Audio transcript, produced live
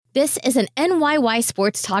This is an NYY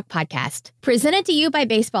Sports Talk podcast presented to you by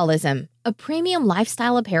Baseballism, a premium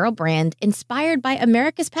lifestyle apparel brand inspired by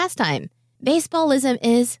America's pastime. Baseballism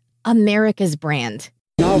is America's brand.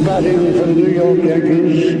 Now batting for the New York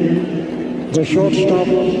Yankees, the shortstop,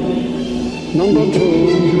 number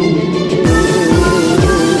two.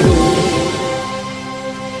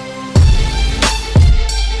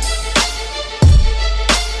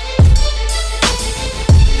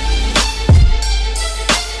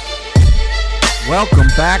 Welcome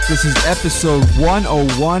back. This is episode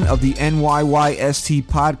 101 of the NYYST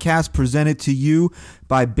podcast presented to you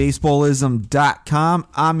by Baseballism.com.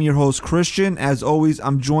 I'm your host, Christian. As always,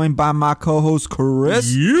 I'm joined by my co-host,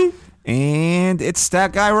 Chris. You? And it's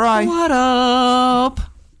Stat Guy Rye. What up?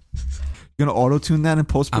 You gonna auto-tune that in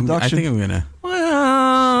post-production? I think I'm gonna.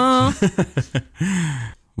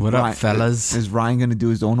 What up, fellas? Is Ryan gonna do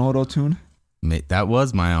his own auto-tune? Mate, that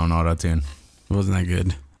was my own auto-tune. Wasn't that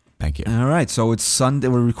good? Thank you. All right, so it's Sunday.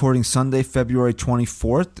 We're recording Sunday, February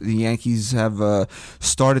 24th. The Yankees have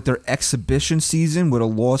started their exhibition season with a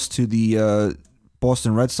loss to the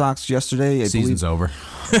Boston Red Sox yesterday. Season's over.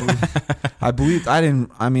 I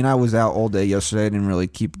was out all day yesterday. I didn't really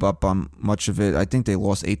keep up on much of it. I think they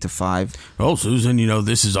lost 8-5. Oh, Susan,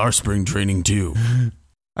 this is our spring training too.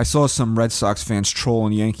 I saw some Red Sox fans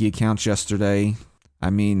trolling Yankee accounts yesterday.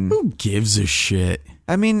 Who gives a shit?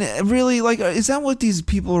 Really, is that what these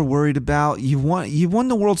people are worried about? You won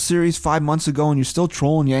the World Series 5 months ago, and you're still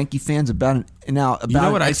trolling Yankee fans about you know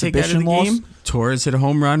what I take out of the game? Torres hit a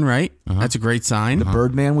home run, right? Uh-huh. That's a great sign. The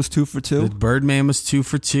Birdman was 2 for 2. The Birdman was 2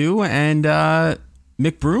 for 2, and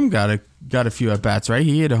Mick Broom got a few at bats, right?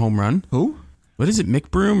 He hit a home run. Who? What is it, Mick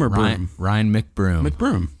Broom or Broom? Ryan McBroom.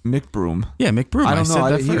 Mick Broom. Yeah, Mick Broom. I don't know. Said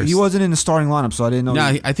that first. He wasn't in the starting lineup, so I didn't know. No,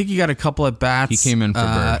 I think he got a couple at bats. He came in for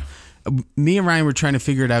Bird. Me and Ryan were trying to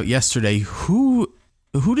figure it out yesterday. Who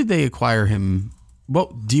did they acquire him?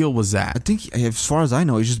 What deal was that? I think, as far as I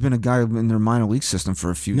know, he's just been a guy in their minor league system for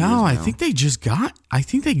a few years now. I think they just got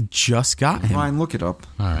him. Ryan, look it up.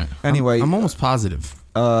 All right. Anyway, I'm almost positive.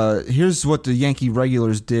 Here's what the Yankee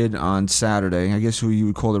regulars did on Saturday. I guess who you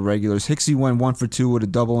would call the regulars. Hicksy went 1 for 2 with a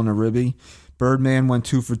double and a ribby. Birdman went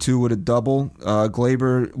 2 for 2 with a double.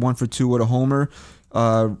 Glaber 1 for 2 with a homer.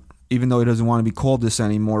 Even though he doesn't want to be called this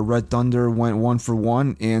anymore, Red Thunder went 1 for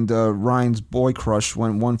 1, and Ryan's boy crush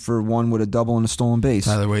went 1 for 1 with a double and a stolen base.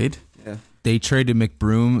 Tyler Wade? Yeah. They traded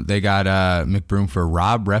McBroom. They got McBroom for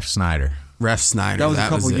Rob Ref Snyder. That was a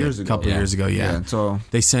couple years ago. Years ago, yeah. So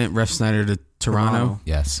they sent Ref Snyder to Toronto.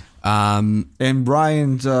 Yes. And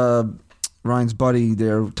Ryan's buddy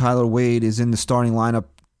there, Tyler Wade, is in the starting lineup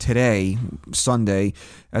today, Sunday,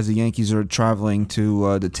 as the Yankees are traveling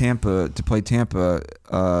to Tampa to play Tampa.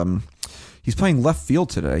 He's playing left field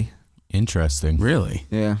today. Interesting. Really?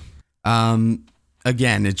 Yeah.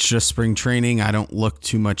 Again, it's just spring training. I don't look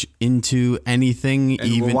too much into anything.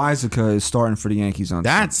 And even Loizica is starting for the Yankees on.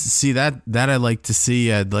 That I'd like to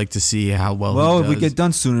see. I'd like to see how well. Well, he if does. we get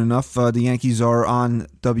done soon enough, the Yankees are on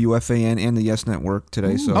WFAN and the Yes Network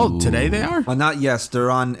today. So today they are. Not Yes,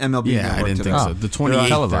 they're on MLB Yeah, Network I didn't today. think so. The 28th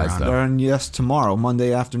televised, they're on. They're on Yes tomorrow,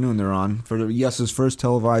 Monday afternoon. They're on for the Yes's first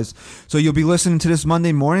televised. So you'll be listening to this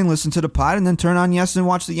Monday morning, listen to the pod, and then turn on Yes and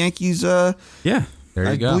watch the Yankees. Yeah. There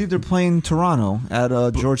you I go. believe they're playing Toronto at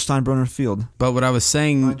George Steinbrenner Field. But what I was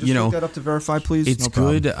saying, Just look that up to verify, please. it's No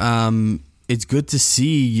problem. good. It's good to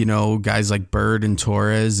see, guys like Bird and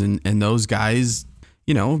Torres and those guys,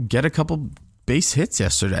 get a couple base hits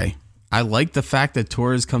yesterday. I like the fact that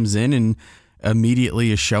Torres comes in and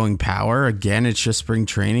immediately is showing power. Again, it's just spring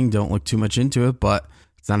training. Don't look too much into it, but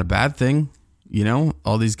it's not a bad thing.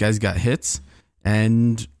 All these guys got hits,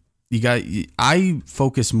 and I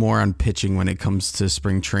focus more on pitching when it comes to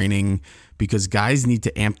spring training because guys need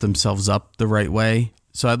to amp themselves up the right way.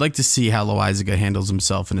 So I'd like to see how Loizica handles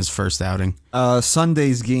himself in his first outing.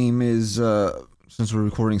 Sunday's game is, since we're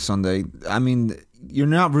recording Sunday, you're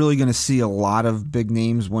not really going to see a lot of big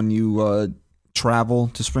names when you travel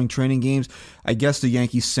to spring training games. I guess the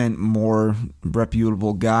Yankees sent more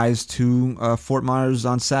reputable guys to Fort Myers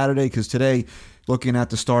on Saturday because today, looking at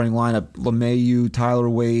the starting lineup, LeMahieu, Tyler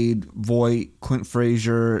Wade, Voit, Clint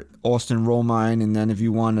Frazier, Austin Romine, and then if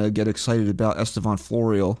you want to get excited about Estevan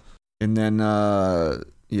Florial, and then Loizica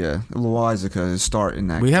is starting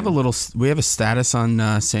that. We have a status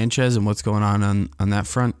on Sanchez and what's going on that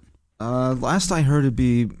front. Last I heard,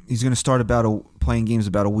 he's going to start playing games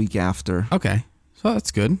about a week after. Okay, so that's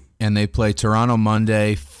good. And they play Toronto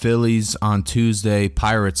Monday, Phillies on Tuesday,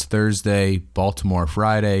 Pirates Thursday, Baltimore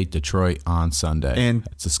Friday, Detroit on Sunday. And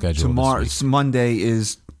it's a schedule. Tomorrow, Monday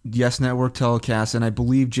is Yes Network telecast, and I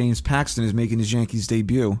believe James Paxton is making his Yankees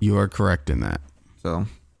debut. You are correct in that. So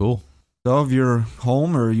Cool. So if you're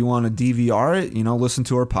home or you want to DVR it, listen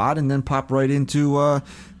to our pod and then pop right into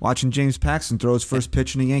watching James Paxton throw his first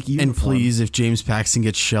pitch in a Yankee uniform. And please, if James Paxton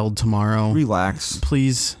gets shelled tomorrow, relax.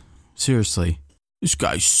 Please, seriously, this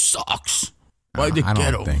guy sucks. Why'd they I get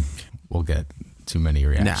don't him? think we'll get too many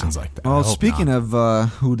reactions like that. Well, speaking of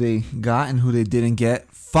who they got and who they didn't get,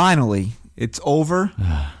 finally, it's over.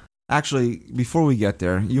 Actually, before we get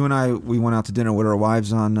there, you and I, we went out to dinner with our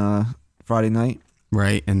wives on Friday night.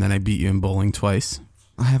 Right, and then I beat you in bowling twice.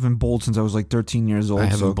 I haven't bowled since I was like 13 years old. I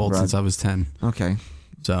haven't bowled since I was 10. Okay.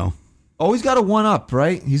 So. Always got a one-up,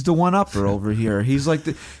 right? He's the one-upper over here. He's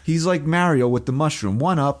like Mario with the mushroom.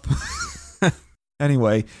 One-up.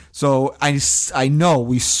 Anyway, so I know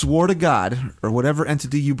we swore to God or whatever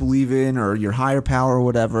entity you believe in or your higher power or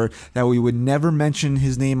whatever that we would never mention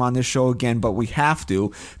his name on this show again, but we have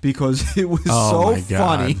to because it was so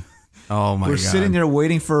funny. Oh my God. We're sitting there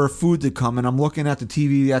waiting for our food to come, and I'm looking at the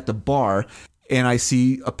TV at the bar, and I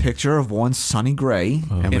see a picture of one Sonny Gray.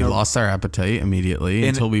 And we lost our appetite immediately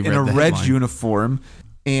until we read the in a Reds headline. uniform,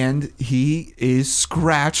 and he is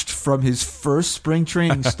scratched from his first spring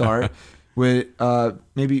training start. With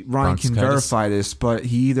maybe Ryan can verify this, but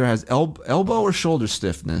he either has elbow or shoulder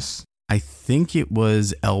stiffness. I think it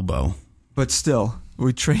was elbow. But still,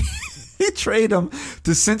 we trade him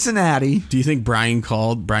to Cincinnati. Do you think Brian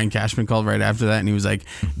Cashman called right after that, and he was like,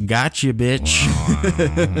 "Gotcha, bitch."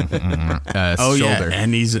 Shoulder. Yeah,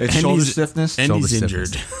 and he's shoulder stiffness, and shoulder he's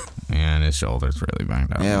stiffness. injured. And his shoulder's really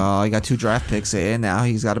banged up. Yeah, well, he got 2 draft picks, and now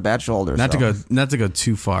he's got a bad shoulder. Not to go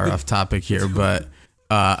too far off topic here, but.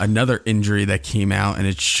 Another injury that came out, and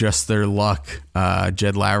it's just their luck.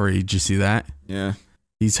 Jed Lowry, did you see that? Yeah.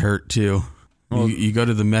 He's hurt, too. Well, you go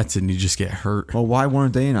to the Mets, and you just get hurt. Well, why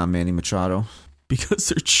weren't they in on Manny Machado? Because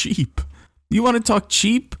they're cheap. You want to talk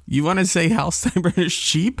cheap? You want to say Hal Steinbrenner's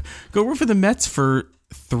cheap? Go work for the Mets for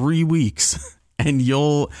 3 weeks, and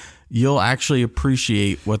you'll actually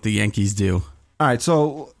appreciate what the Yankees do. All right,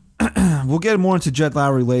 so... we'll get more into Jed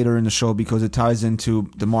Lowry later in the show because it ties into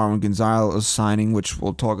the Marwin Gonzalez signing, which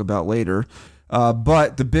we'll talk about later.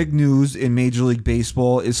 But the big news in Major League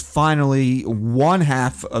Baseball is finally one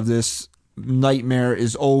half of this nightmare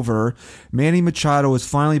is over. Manny Machado has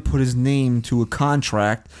finally put his name to a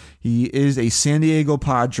contract. He is a San Diego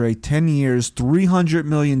Padre, 10 years, $300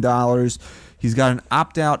 million. He's got an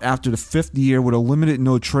opt-out after the 5th year with a limited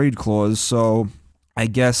no-trade clause, so... I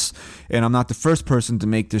guess, and I'm not the first person to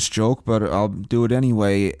make this joke, but I'll do it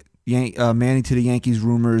anyway. Manny to the Yankees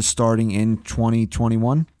rumors starting in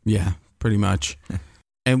 2021. Yeah, pretty much.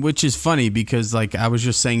 And which is funny because, like I was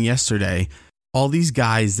just saying yesterday, all these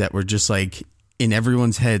guys that were just like in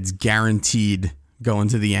everyone's heads guaranteed going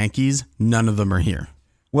to the Yankees, none of them are here.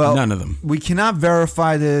 Well, none of them. We cannot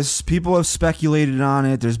verify this. People have speculated on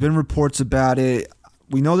it. There's been reports about it.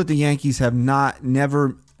 We know that the Yankees have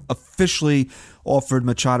never officially offered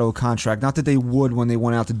Machado a contract. Not that they would when they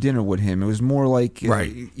went out to dinner with him. It was more like,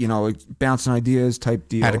 right. Bouncing ideas type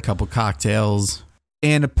deal. Had a couple cocktails.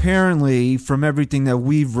 And apparently, from everything that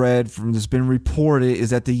we've read, from that's been reported, is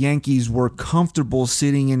that the Yankees were comfortable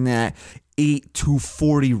sitting in that 8 to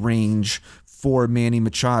 40 range for Manny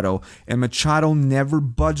Machado. And Machado never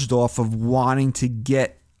budged off of wanting to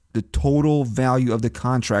get the total value of the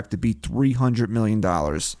contract to be $300 million.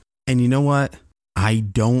 And you know what? I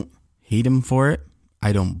don't hate him for it.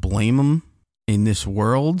 I don't blame him in this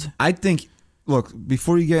world. I think, look,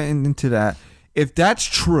 before you get into that, if that's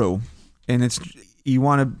true, and it's you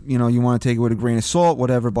want to take it with a grain of salt,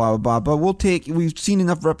 whatever, blah blah blah. But we've seen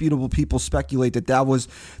enough reputable people speculate that was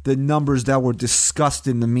the numbers that were discussed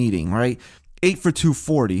in the meeting, right? 8 for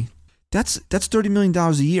 240. That's $30 million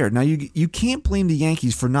a year. Now you can't blame the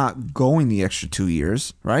Yankees for not going the extra 2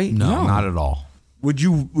 years, right? No, not at all. Would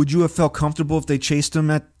you have felt comfortable if they chased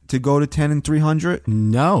him to go to 10 and 300?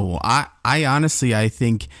 No, I honestly, I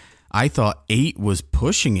thought 8 was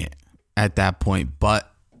pushing it at that point.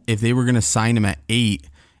 But if they were going to sign him at 8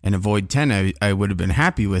 and avoid 10, I would have been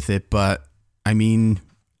happy with it. But I mean,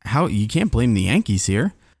 you can't blame the Yankees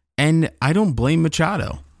here. And I don't blame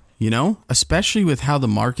Machado, especially with how the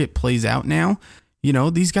market plays out now.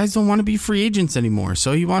 These guys don't want to be free agents anymore.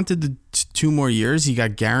 So he wanted the 2 more years. He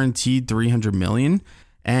got guaranteed $300 million.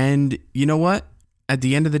 And you know what? At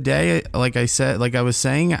the end of the day, like I was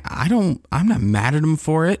saying, I'm not mad at him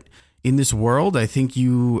for it. In this world, I think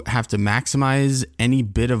you have to maximize any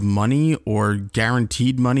bit of money or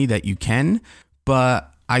guaranteed money that you can.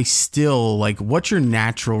 But I still what's your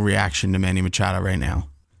natural reaction to Manny Machado right now?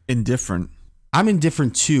 Indifferent. I'm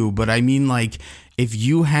indifferent too, but I mean, if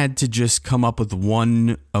you had to just come up with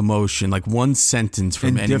one emotion, like one sentence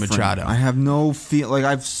from Manny Machado. I have no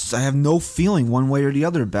I have no feeling one way or the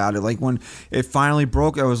other about it. Like when it finally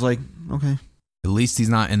broke, I was like, okay. At least he's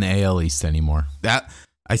not in the AL East anymore.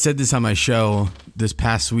 I said this on my show this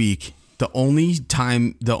past week. The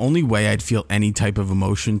only way I'd feel any type of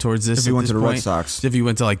emotion towards this, if he went to the point, Red Sox, if he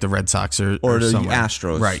went to like the Red Sox or the somewhere.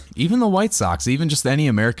 Astros, right? Even the White Sox, even just any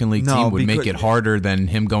American League team would make it harder than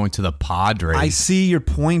him going to the Padres. I see your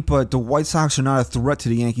point, but the White Sox are not a threat to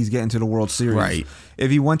the Yankees getting to the World Series. Right.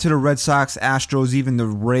 If he went to the Red Sox, Astros, even the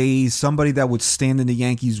Rays, somebody that would stand in the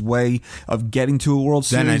Yankees' way of getting to a World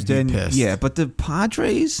Series, then I'd be pissed. Yeah, but the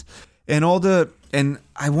Padres and all the. And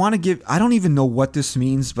I want to give, I don't even know what this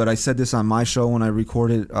means, but I said this on my show when I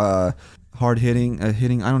recorded Hard Hitting, I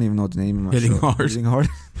don't even know what the name of my Hitting show. Hard. Hitting Hard.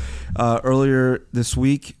 Earlier this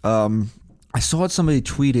week, I saw it, somebody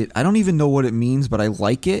tweet it. I don't even know what it means, but I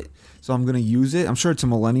like it, so I'm going to use it. I'm sure it's a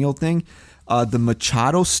millennial thing. The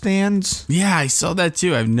Machado stands. Yeah, I saw that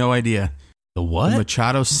too. I have no idea. The what? The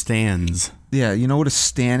Machado stands. Yeah, you know what a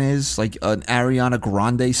stan is? Like an Ariana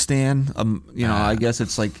Grande stan. I guess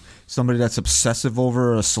it's like somebody that's obsessive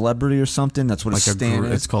over a celebrity or something. That's what like a stan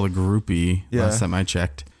is. It's called a groupie. Yeah. Last time I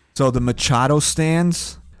checked. So the Machado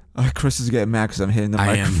stands. Chris is getting mad because I'm hitting the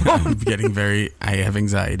microphone. I'm getting I have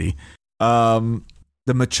anxiety. The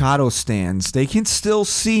Machado stands. They can still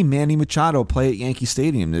see Manny Machado play at Yankee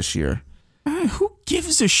Stadium this year. Who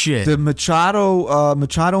gives a shit? The Machado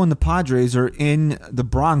and the Padres are in the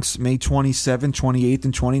Bronx May 27th, 28th,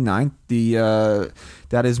 and 29th.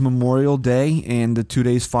 That is Memorial Day and the 2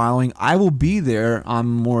 days following. I will be there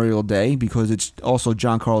on Memorial Day because it's also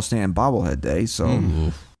John Carlos Stanton bobblehead day.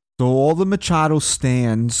 So all the Machado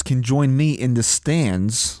stands can join me in the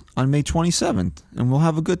stands on May 27th, and we'll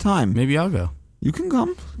have a good time. Maybe I'll go. You can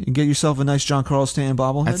come. You can get yourself a nice John Carlos Stanton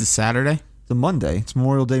bobblehead. That's a Saturday? It's a Monday. It's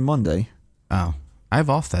Memorial Day Monday. Oh, I have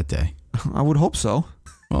off that day. I would hope so.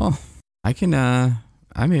 Well, I can. I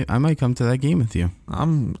might come to that game with you.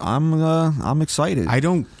 I'm excited. I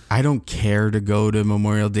don't care to go to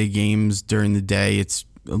Memorial Day games during the day. It's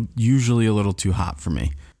usually a little too hot for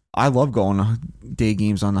me. I love going to day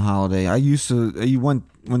games on the holiday. I used to.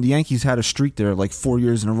 When the Yankees had a streak there, like 4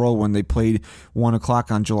 years in a row, when they played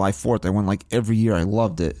 1:00 on July 4th. I went like every year. I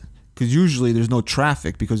loved it because usually there's no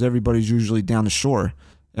traffic because everybody's usually down the shore.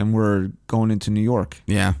 And we're going into New York.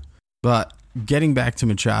 Yeah. But getting back to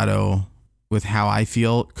Machado with how I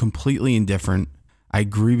feel, completely indifferent. I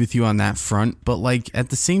agree with you on that front. But like at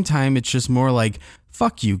the same time, it's just more like,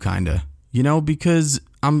 fuck you kind of, because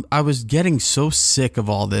I was getting so sick of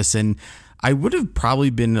all this. And I would have probably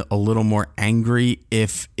been a little more angry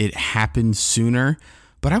if it happened sooner.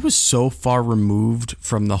 But I was so far removed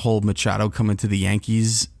from the whole Machado coming to the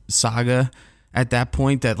Yankees saga at that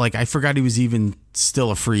point that like I forgot he was even still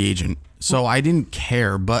a free agent. So I didn't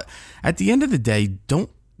care. But at the end of the day, don't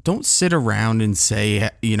sit around and say,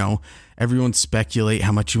 everyone speculate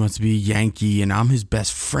how much he wants to be a Yankee and I'm his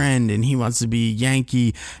best friend and he wants to be a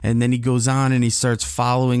Yankee. And then he goes on and he starts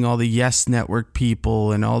following all the Yes Network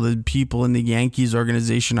people and all the people in the Yankees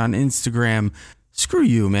organization on Instagram. Screw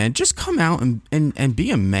you, man. Just come out and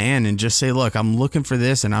be a man and just say, look, I'm looking for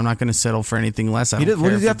this and I'm not going to settle for anything less. What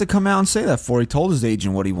did he have to come out and say that for? He told his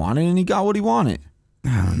agent what he wanted and he got what he wanted.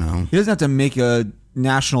 I don't know. He doesn't have to make a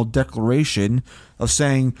national declaration of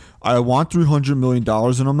saying, I want $300 million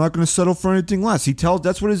and I'm not going to settle for anything less.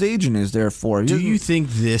 That's what his agent is there for. Do you think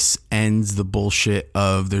this ends the bullshit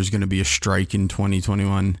of there's going to be a strike in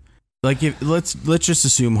 2021? Like, let's just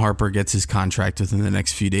assume Harper gets his contract within the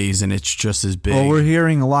next few days, and it's just as big. Well, we're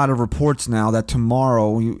hearing a lot of reports now that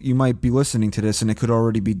tomorrow, you might be listening to this, and it could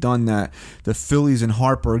already be done, that the Phillies and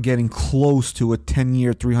Harper are getting close to a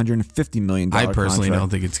 10-year, $350 million I personally contract. don't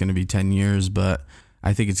think it's going to be 10 years, but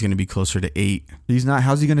I think it's going to be closer to 8. He's not.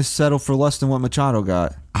 How's he going to settle for less than what Machado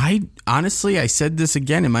got? I said this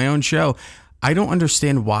again in my own show. I don't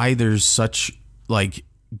understand why there's such like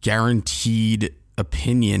guaranteed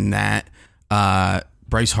opinion that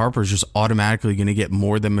Bryce Harper is just automatically going to get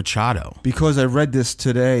more than Machado. Because I read this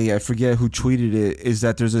today, I forget who tweeted it, is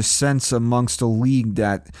that there's a sense amongst the league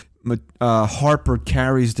that Harper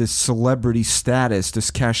carries this celebrity status,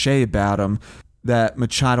 this cachet about him that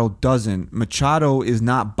Machado doesn't. Machado is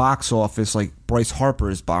not box office like Bryce Harper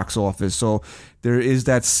is box office. So there is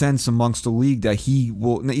that sense amongst the league that he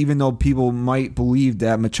will, even though people might believe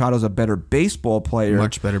that Machado's a better baseball player,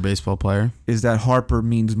 much better baseball player, is that Harper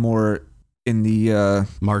means more in the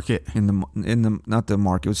market, in the not the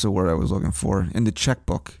market. What's the word I was looking for? In the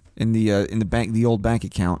checkbook, in the bank, the old bank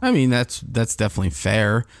account. I mean, that's definitely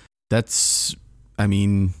fair. Other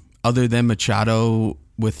than Machado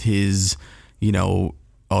with his,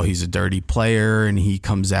 oh, he's a dirty player and he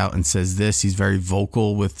comes out and says this. He's very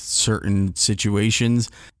vocal with certain situations.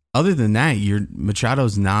 Other than that,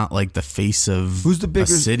 Machado's not like the face of a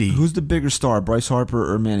city. Who's the bigger star, Bryce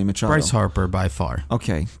Harper or Manny Machado? Bryce Harper by far.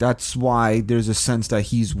 Okay, that's why there's a sense that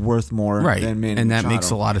he's worth more than Manny Machado. And that makes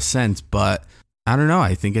a lot of sense. But I don't know.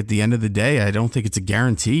 I think at the end of the day, I don't think it's a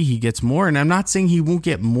guarantee he gets more. And I'm not saying he won't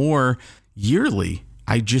get more yearly.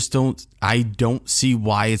 I don't see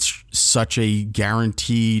why it's such a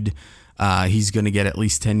guaranteed he's going to get at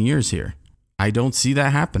least 10 years here. I don't see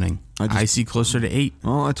that happening. I see closer to 8.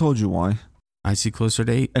 Well, I told you why. I see closer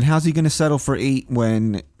to 8. And how's he going to settle for 8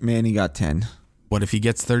 when Manny got 10? What if he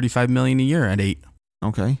gets $35 million a year at 8?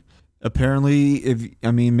 Okay. Apparently,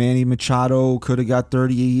 Manny Machado could have got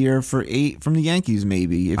 30 a year for 8 from the Yankees,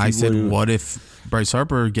 maybe. I said, what if Bryce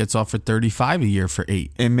Harper gets offered 35 a year for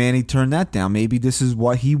 8? And Manny turned that down. Maybe this is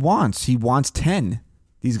what he wants. He wants 10.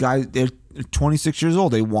 These guys, they're 26 years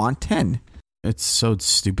old. They want 10. It's so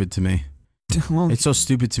stupid to me. Well, it's so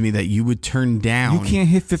stupid to me that you would turn down. You can't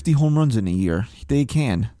hit 50 home runs in a year. They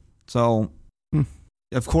can. So,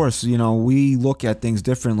 of course, we look at things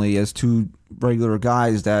differently as two regular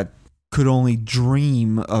guys that could only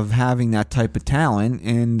dream of having that type of talent.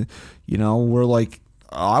 And, we're like,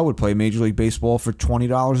 I would play Major League Baseball for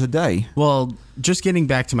 $20 a day. Well, just getting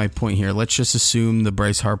back to my point here, let's just assume the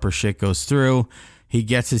Bryce Harper shit goes through. He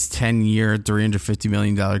gets his 10-year, $350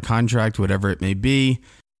 million contract, whatever it may be.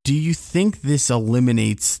 Do you think this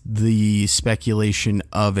eliminates the speculation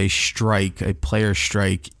of a player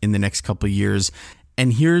strike in the next couple of years?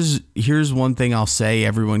 And here's one thing I'll say.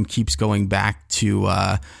 Everyone keeps going back to,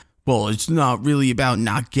 well, it's not really about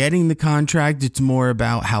not getting the contract. It's more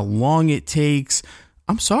about how long it takes.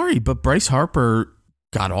 I'm sorry, but Bryce Harper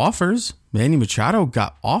got offers. Manny Machado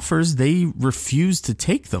got offers. They refused to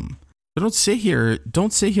take them. But don't sit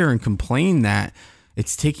here and complain that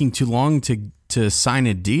it's taking too long to sign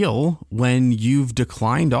a deal when you've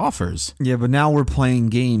declined offers. Yeah, but now we're playing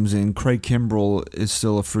games, and Craig Kimbrell is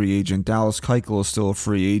still a free agent. Dallas Keuchel is still a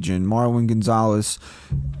free agent. Marwin Gonzalez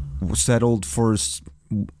settled for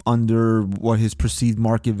under what his perceived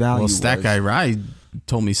market value was. Well, Stat Guy Rye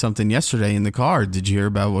told me something yesterday in the car. Did you hear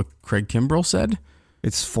about what Craig Kimbrell said?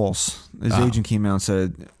 It's false. His agent came out and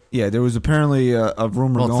said, yeah, there was apparently a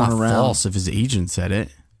rumor going around. Well, it's not false if his agent said it.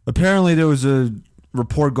 Apparently there was a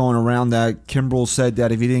report going around that Kimbrell said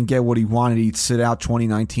that if he didn't get what he wanted, he'd sit out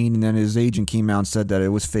 2019, and then his agent came out and said that it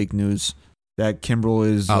was fake news. That Kimbrell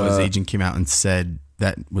is... his agent came out and said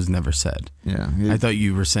that was never said. Yeah. I thought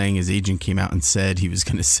you were saying his agent came out and said he was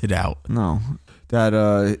going to sit out. No.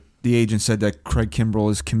 That the agent said that Craig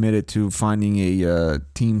Kimbrell is committed to finding a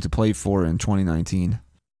team to play for in 2019.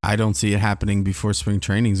 I don't see it happening before spring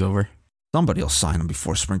training's over. Somebody will sign him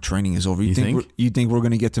before spring training is over. You think? You think we're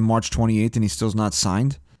going to get to March 28th and he's still not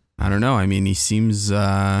signed? I don't know. I mean, he seems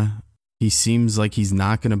like he's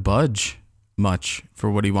not going to budge much for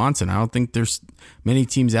what he wants, and I don't think there's many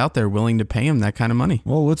teams out there willing to pay him that kind of money.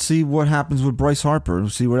 Well, let's see what happens with Bryce Harper. We'll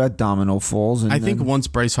see where that domino falls. I think once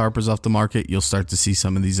Bryce Harper's off the market, you'll start to see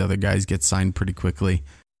some of these other guys get signed pretty quickly.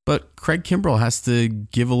 But Craig Kimbrell has to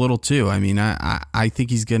give a little too. I mean, I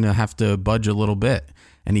think he's going to have to budge a little bit.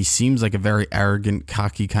 And he seems like a very arrogant,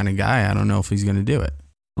 cocky kind of guy. I don't know if he's going to do it.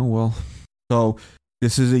 Oh, well. So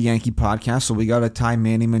this is a Yankee podcast, so we got to tie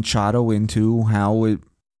Manny Machado into how it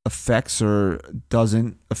affects or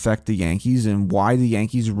doesn't affect the Yankees and why the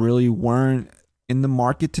Yankees really weren't in the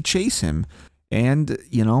market to chase him. And,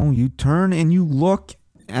 you turn and you look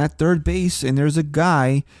at third base, and there's a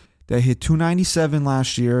guy that hit 297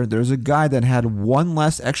 last year. There's a guy that had one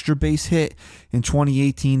less extra base hit in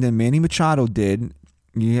 2018 than Manny Machado did.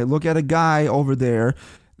 You look at a guy over there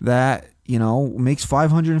that, makes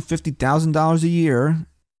 $550,000 a year,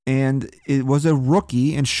 and it was a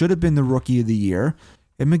rookie and should have been the rookie of the year,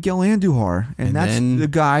 and Miguel Andujar. And that's the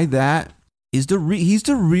guy that is he's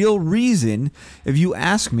the real reason, if you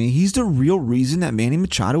ask me, he's the real reason that Manny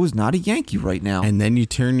Machado is not a Yankee right now. And then you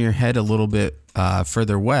turn your head a little bit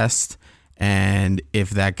further west, and if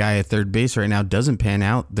that guy at third base right now doesn't pan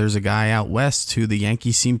out, there's a guy out west who the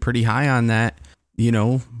Yankees seem pretty high on that,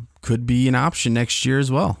 could be an option next year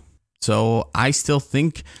as well. So I still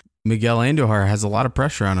think Miguel Andujar has a lot of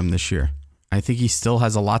pressure on him this year. I think he still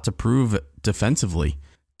has a lot to prove defensively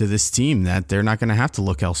to this team that they're not going to have to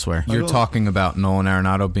look elsewhere. You're talking about Nolan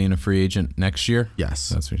Arenado being a free agent next year? Yes.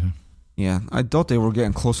 That's what you're saying. Yeah, I thought they were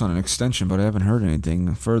getting close on an extension, but I haven't heard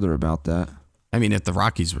anything further about that. I mean, if the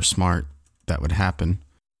Rockies were smart, that would happen.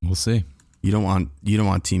 We'll see. You don't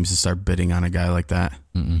want teams to start bidding on a guy like that.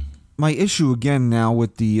 Mm-mm. My issue again now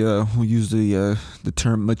with we'll use the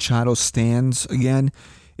term Machado stands again,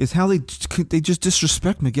 is how they just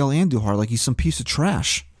disrespect Miguel Andujar like he's some piece of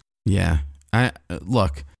trash. Yeah.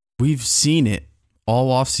 Look, we've seen it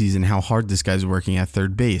all offseason how hard this guy's working at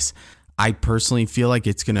third base. I personally feel like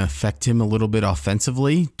it's going to affect him a little bit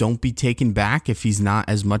offensively. Don't be taken back if he's not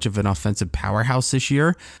as much of an offensive powerhouse this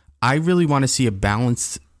year. I really want to see a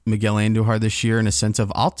balanced Miguel Andujar this year in a sense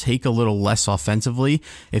of I'll take a little less offensively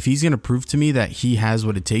if he's going to prove to me that he has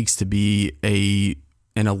what it takes to be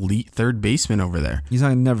an elite third baseman over there.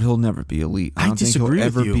 He'll never be elite. I don't think he'll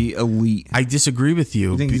ever be elite. I disagree with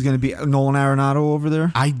you. You think he's going to be Nolan Arenado over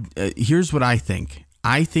there? Here's what I think.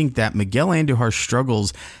 I think that Miguel Andujar's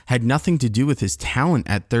struggles had nothing to do with his talent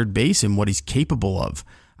at third base and what he's capable of.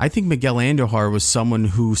 I think Miguel Andujar was someone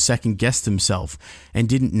who second-guessed himself and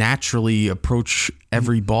didn't naturally approach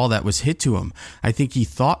every ball that was hit to him. I think he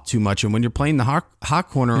thought too much, and when you're playing the hot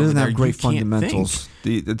corner over there, you can't think. He doesn't have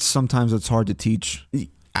great fundamentals. Sometimes it's hard to teach.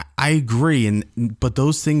 I agree, but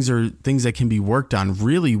those things are things that can be worked on.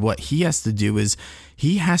 Really, what he has to do is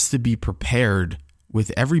he has to be prepared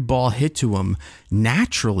with every ball hit to him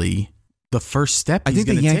naturally. The first step I think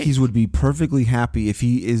the Yankees would be perfectly happy if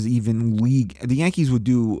he is even league. The Yankees would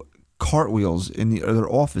do cartwheels in their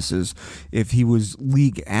offices if he was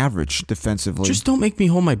league average defensively. Just don't make me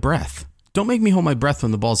hold my breath. Don't make me hold my breath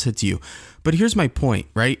when the ball's hit to you. But here's my point,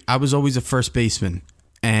 right? I was always a first baseman.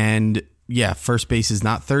 And yeah, first base is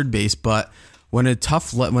not third base, but when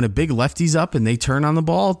a big lefty's up and they turn on the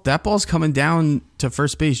ball, that ball's coming down to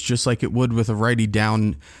first base just like it would with a righty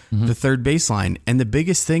down the third baseline. And the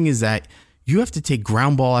biggest thing is that you have to take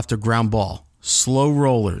ground ball after ground ball, slow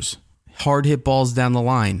rollers, hard hit balls down the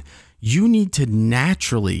line. You need to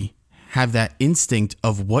naturally have that instinct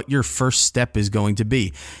of what your first step is going to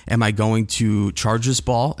be. Am I going to charge this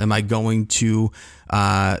ball? Am I going to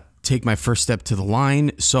take my first step to the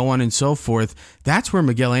line, so on and so forth? That's where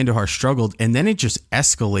Miguel Andujar struggled, and then it just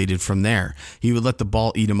escalated from there. He would let the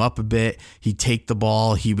ball eat him up a bit. He'd take the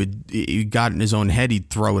ball. He got in his own head. He'd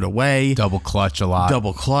throw it away. Double clutch a lot.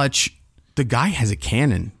 Double clutch. The guy has a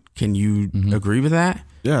cannon. Can you agree with that?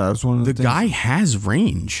 Yeah, that's one of the things. The guy has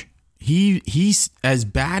range. He's as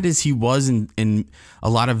bad as he was in a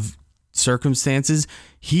lot of circumstances.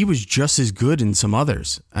 He was just as good in some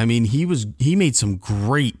others. I mean, he made some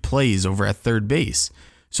great plays over at third base.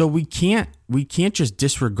 So we can't just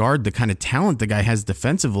disregard the kind of talent the guy has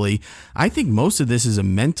defensively. I think most of this is a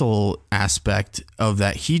mental aspect of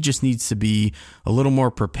that. He just needs to be a little more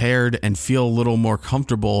prepared and feel a little more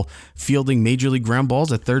comfortable fielding major league ground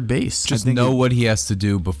balls at third base. Just know what he has to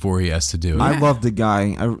do before he has to do it. I love the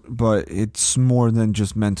guy, but it's more than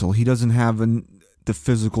just mental. He doesn't have the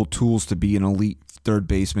physical tools to be an elite third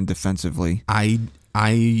baseman defensively. I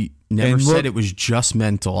never said it was just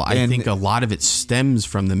mental. I think a lot of it stems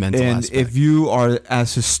from the mental aspect. And if you are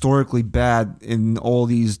as historically bad in all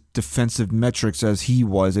these defensive metrics as he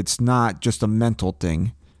was, it's not just a mental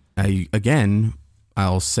thing.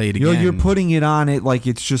 I'll say it again. You're putting it on it like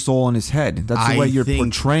it's just all in his head. That's the way you're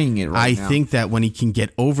portraying it right now. I think that when he can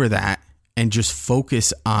get over that and just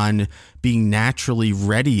focus on being naturally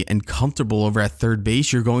ready and comfortable over at third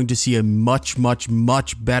base, you're going to see a much, much,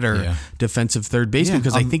 much better defensive third baseman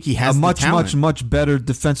because I think he has the talent. Much better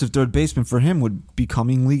defensive third baseman for him would be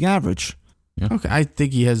coming league average. Yeah. Okay, I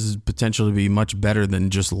think he has potential to be much better than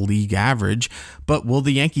just league average. But will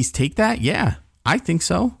the Yankees take that? Yeah, I think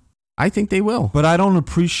so. I think they will. But I don't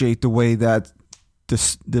appreciate the way that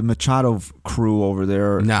the Machado crew over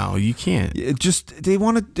there. No, you can't. It just they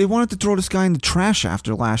wanted to throw this guy in the trash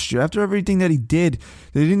after last year. After everything that he did,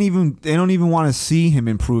 they don't even want to see him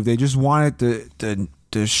improve. They just wanted the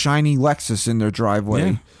shiny Lexus in their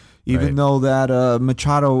driveway. Yeah. Even though that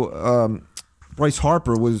Machado, Miguel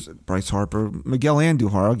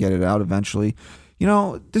Andujar, I'll get it out eventually.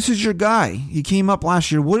 This is your guy. He came up last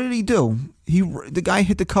year. What did he do? The guy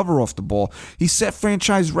hit the cover off the ball. He set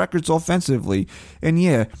franchise records offensively. And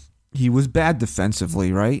yeah, he was bad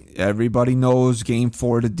defensively, right? Everybody knows Game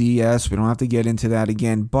 4 to DS. We don't have to get into that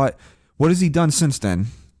again. But what has he done since then?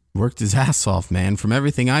 Worked his ass off, man, from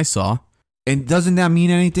everything I saw. And doesn't that mean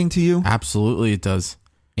anything to you? Absolutely it does.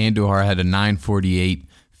 Andujar had a .948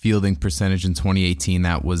 fielding percentage in 2018.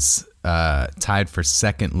 That was tied for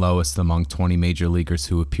second lowest among 20 major leaguers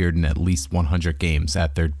who appeared in at least 100 games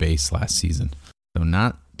at third base last season. So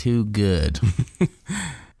not too good.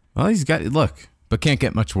 Well, he's got but can't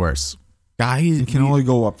get much worse. Guys, it can only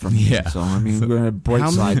go up from here. Yeah. So I mean, we're gonna bright how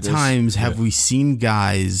side many this. times have we seen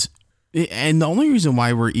guys? And the only reason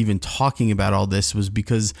why we're even talking about all this was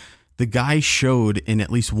because the guy showed in at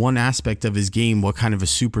least one aspect of his game what kind of a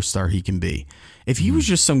superstar he can be. If he was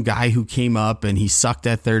just some guy who came up and he sucked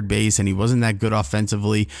at third base and he wasn't that good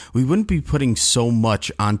offensively, we wouldn't be putting so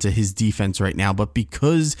much onto his defense right now. But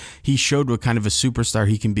because he showed what kind of a superstar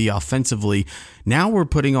he can be offensively, now we're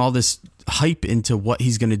putting all this hype into what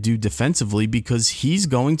he's going to do defensively, because he's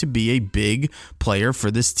going to be a big player for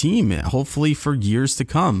this team, hopefully for years to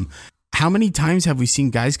come. How many times have we seen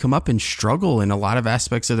guys come up and struggle in a lot of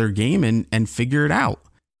aspects of their game and figure it out?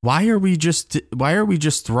 Why are we just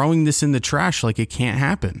throwing this in the trash like it can't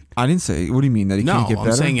happen? I didn't say. What do you mean that he can't get better?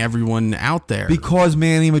 No, I'm saying everyone out there. Because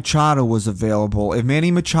Manny Machado was available. If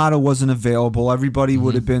Manny Machado wasn't available, everybody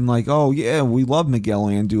would have been like, "Oh yeah, we love Miguel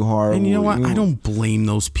Andujar." And you know what? I don't blame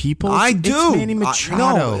those people. I do. It's Manny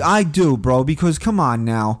Machado. I do, bro. Because come on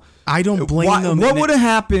now. I don't blame them. What would have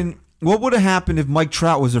happened? What would have happened if Mike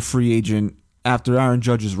Trout was a free agent after Aaron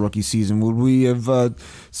Judge's rookie season? Would we have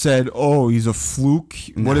said, "Oh, he's a fluke"?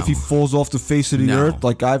 No. What if he falls off the face of the earth?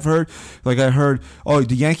 Like I heard, "Oh,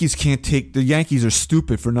 the Yankees are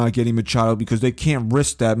stupid for not getting Machado because they can't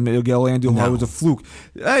risk that Miguel Andujar was a fluke."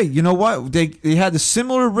 Hey, you know what? They had the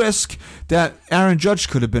similar risk that Aaron Judge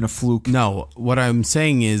could have been a fluke. No, what I'm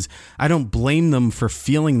saying is I don't blame them for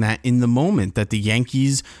feeling that in the moment, that the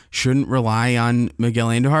Yankees shouldn't rely on Miguel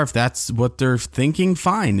Andujar. If that's what they're thinking,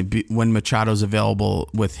 fine. When Machado's available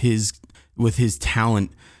with his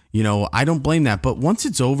talent, I don't blame that. But once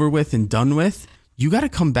it's over with and done with, you got to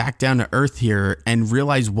come back down to earth here and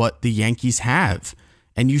realize what the Yankees have.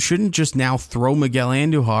 And you shouldn't just now throw Miguel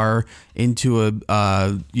Andujar into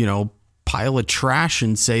a pile of trash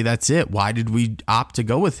and say that's it. Why did we opt to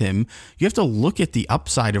go with him? You have to look at the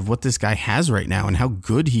upside of what this guy has right now and how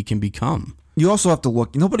good he can become. You also have to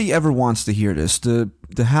look. Nobody ever wants to hear this. The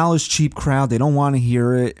Hal is cheap crowd, they don't want to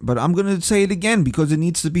hear it. But I'm going to say it again because it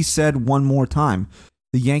needs to be said one more time.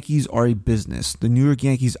 The Yankees are a business. The New York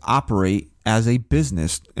Yankees operate as a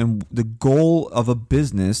business. And the goal of a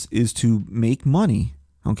business is to make money,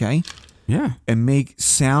 okay? Yeah. And make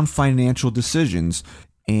sound financial decisions.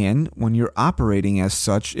 And when you're operating as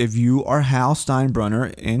such, if you are Hal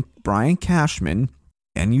Steinbrenner and Brian Cashman,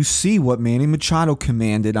 and you see what Manny Machado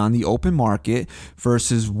commanded on the open market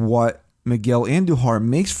versus what Miguel Andujar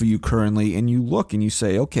makes for you currently, and you look and you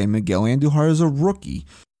say, okay, Miguel Andujar is a rookie.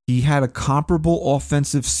 He had a comparable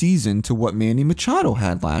offensive season to what Manny Machado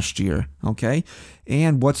had last year, okay?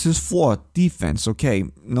 And what's his flaw? Defense, okay?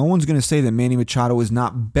 No one's going to say that Manny Machado is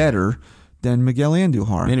not better than Miguel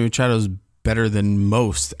Andujar. Manny Machado's better than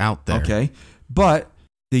most out there. Okay, but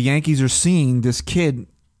the Yankees are seeing this kid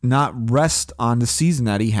not rest on the season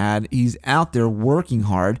that he had. He's out there working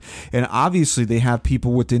hard, and obviously they have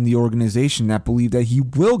people within the organization that believe that he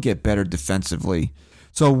will get better defensively.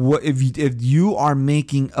 So what if you are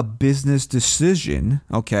making a business decision,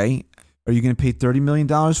 okay, are you going to pay $30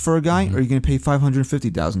 million for a guy, or are you going to pay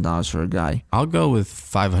 $550,000 for a guy? I'll go with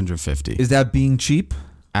 $550. Is that being cheap?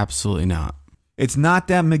 Absolutely not. It's not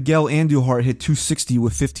that Miguel Andujar hit 260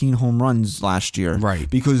 with 15 home runs last year. Right.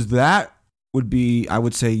 Because that would be, I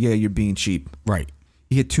would say, yeah, you're being cheap. Right.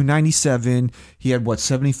 He hit 297. He had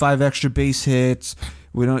 75 extra base hits.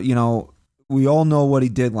 We all know what he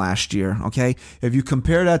did last year, okay? If you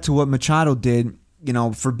compare that to what Machado did,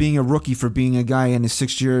 for being a rookie, for being a guy in his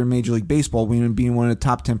 6th year in Major League Baseball, being one of the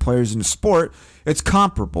top 10 players in the sport, it's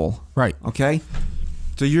comparable. Right. Okay?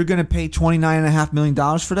 So you're going to pay $29.5 million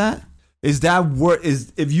for that?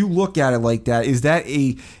 If you look at it like that, is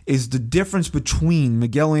the difference between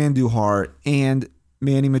Miguel Andujar and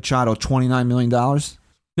Manny Machado $29 million?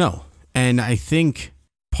 No. And I think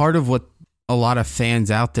part of what a lot of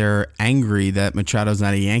fans out there angry that Machado's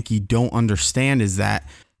not a Yankee don't understand is that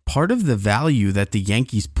part of the value that the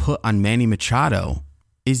Yankees put on Manny Machado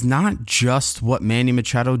is not just what Manny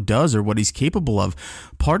Machado does or what he's capable of.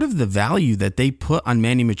 Part of the value that they put on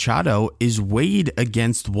Manny Machado is weighed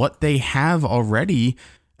against what they have already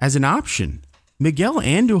as an option. Miguel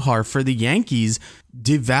Andujar for the Yankees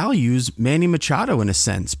devalues Manny Machado in a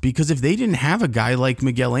sense, because if they didn't have a guy like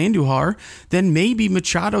Miguel Andujar, then maybe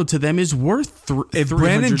Machado to them is worth if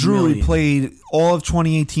Brandon Drury played all of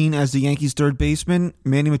 2018 as the Yankees' third baseman,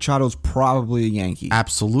 Manny Machado's probably a Yankee.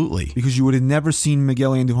 Absolutely. Because you would have never seen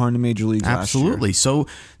Miguel Andujar in the major leagues Absolutely. last So year.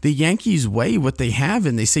 the Yankees weigh what they have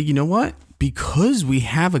and they say, you know what? Because we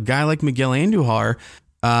have a guy like Miguel Andujar,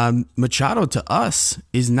 Machado to us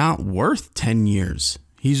is not worth 10 years.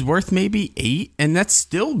 He's worth maybe 8, and that's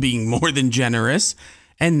still being more than generous,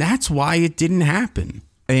 and that's why it didn't happen.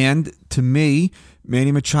 And to me,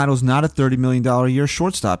 Manny Machado's not a $30 million a year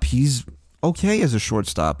shortstop. He's okay as a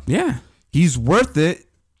shortstop. Yeah. He's worth it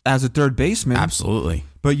as a third baseman. Absolutely.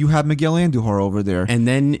 But you have Miguel Andujar over there. And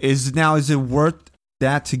then Is it worth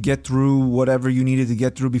that to get through whatever you needed to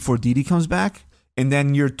get through before Didi comes back? And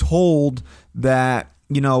then you're told that,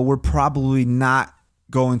 we're probably not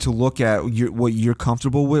going to look at what you're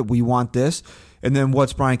comfortable with. We want this. And then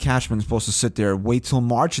what's Brian Cashman supposed to sit there, wait till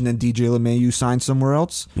March, and then DJ LeMahieu sign somewhere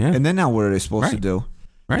else? Yeah. And then now what are they supposed to do?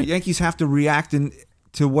 Right. The Yankees have to react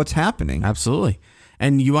to what's happening. Absolutely.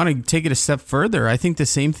 And you want to take it a step further. I think the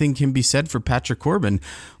same thing can be said for Patrick Corbin.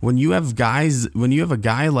 When you have a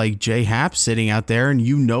guy like Jay Happ sitting out there and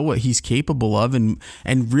you know what he's capable of and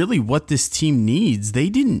really what this team needs, they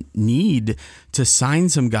didn't need to sign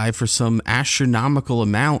some guy for some astronomical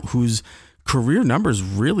amount whose career numbers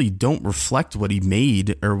really don't reflect what he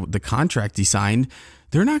made or the contract he signed.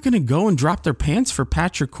 They're not going to go and drop their pants for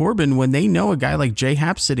Patrick Corbin when they know a guy like Jay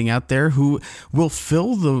Happ sitting out there who will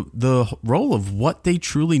fill the role of what they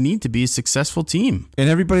truly need to be a successful team. And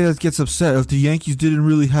everybody that gets upset, if the Yankees didn't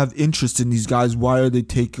really have interest in these guys, why are they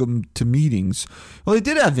taking them to meetings? Well, they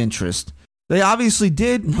did have interest. They obviously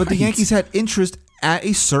did, but the Yankees had interest at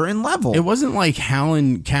a certain level. It wasn't like Hal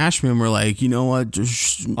and Cashman were like, you know what,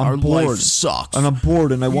 our life sucks. And I'm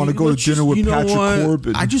bored and I want to go to dinner with Patrick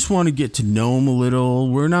Corbin. I just want to get to know him a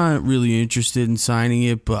little. We're not really interested in signing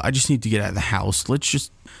it, but I just need to get out of the house. Let's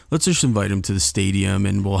just invite him to the stadium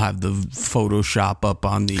and we'll have the Photoshop up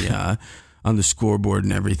on the scoreboard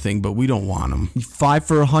and everything, but we don't want him. 5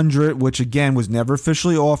 for $100, which again was never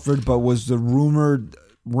officially offered, but was the rumored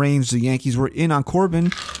range the Yankees were in on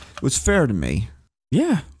Corbin, was fair to me.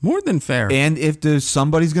 Yeah, more than fair. And if there's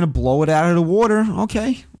somebody's going to blow it out of the water,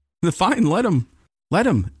 okay. Fine, let him.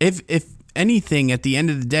 If anything, at the end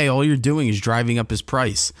of the day, all you're doing is driving up his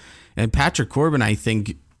price. And Patrick Corbin, I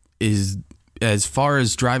think, is, as far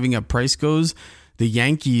as driving up price goes, the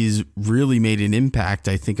Yankees really made an impact,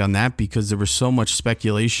 I think, on that because there was so much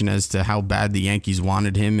speculation as to how bad the Yankees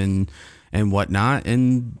wanted him and whatnot.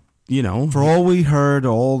 And for all we heard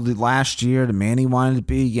all the last year, the Manny wanted to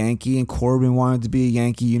be a Yankee and Corbin wanted to be a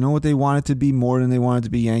Yankee. You know what they wanted to be more than they wanted to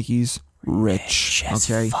be Yankees? Rich.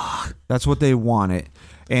 Okay, fuck. That's what they wanted.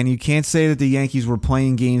 And you can't say that the Yankees were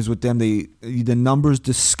playing games with them. The numbers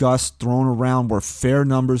discussed, thrown around were fair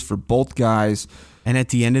numbers for both guys. And at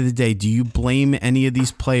the end of the day, do you blame any of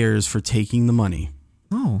these players for taking the money?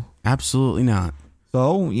 No. Absolutely not.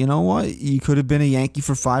 So, you know what? You could have been a Yankee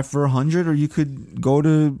for 5 for $100, or you could go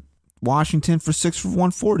to Washington for 6 for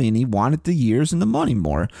 $140, and he wanted the years and the money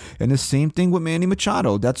more. And the same thing with Manny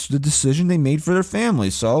Machado. That's the decision they made for their family.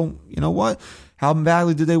 So, you know what? How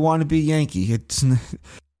badly do they want to be a Yankee?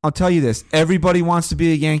 I'll tell you this. Everybody wants to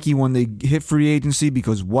be a Yankee when they hit free agency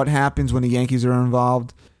because what happens when the Yankees are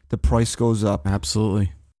involved? The price goes up.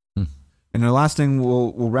 Absolutely. And the last thing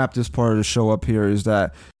we'll wrap this part of the show up here is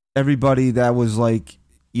that everybody that was like,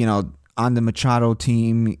 on the Machado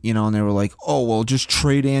team, and they were like, oh, well, just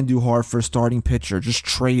trade Andujar for a starting pitcher. Just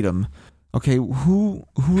trade him. Okay, who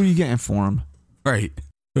are you getting for him? Right.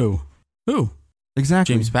 Who?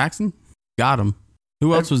 Exactly. James Paxton? Got him.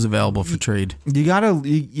 Who else was available for trade? You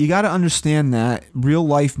gotta understand that real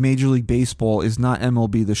life Major League Baseball is not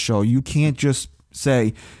MLB The Show. You can't just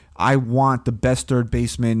say, I want the best third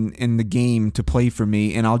baseman in the game to play for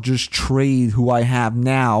me, and I'll just trade who I have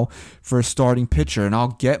now for a starting pitcher, and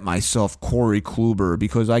I'll get myself Corey Kluber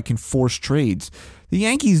because I can force trades. The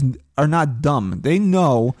Yankees are not dumb. They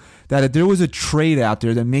know that if there was a trade out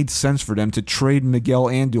there that made sense for them to trade Miguel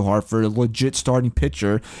Andujar for a legit starting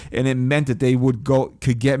pitcher, and it meant that they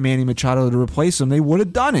could get Manny Machado to replace him, they would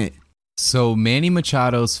have done it. So Manny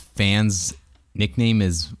Machado's fans' nickname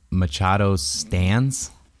is Machado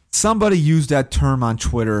Stans? Somebody used that term on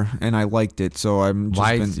Twitter, and I liked it, so I'm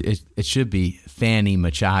just it should be Fanny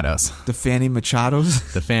Machados. The Fanny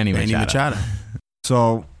Machados? The Fanny Machado.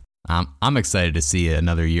 So I'm excited to see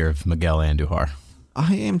another year of Miguel Andujar.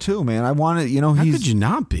 I am too, man. I want it. How could you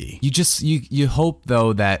not be? You hope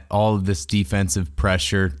though that all of this defensive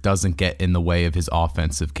pressure doesn't get in the way of his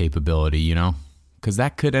offensive capability. Because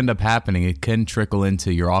that could end up happening. It can trickle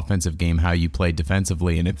into your offensive game, how you play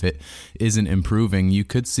defensively. And if it isn't improving, you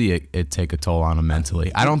could see it take a toll on him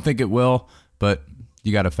mentally. I don't think it will, but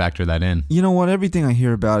you got to factor that in. You know what? Everything I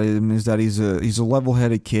hear about him is that he's a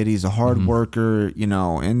level-headed kid. He's a hard worker,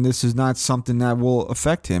 and this is not something that will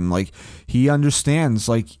affect him. Like, he understands.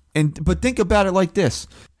 But think about it like this.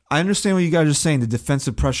 I understand what you guys are saying, the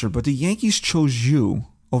defensive pressure, but the Yankees chose you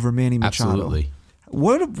over Manny Machado. Absolutely.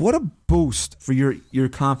 What a boost for your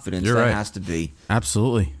confidence You're that right. has to be.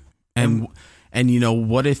 Absolutely. And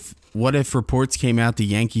what if reports came out the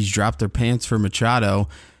Yankees dropped their pants for Machado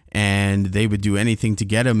and they would do anything to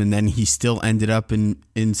get him, and then he still ended up in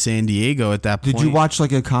San Diego at that point. Did you watch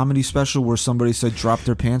like a comedy special where somebody said drop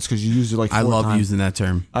their pants because you used it like 4 times? I love using that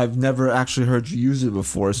term. I've never actually heard you use it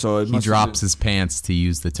before, so he drops his pants to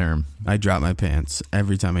use the term. I drop my pants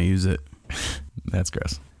every time I use it. That's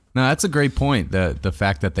gross. No, that's a great point. The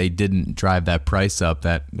fact that they didn't drive that price up,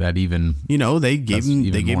 that even they gave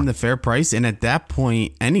him the fair price, and at that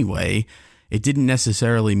point anyway, it didn't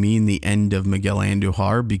necessarily mean the end of Miguel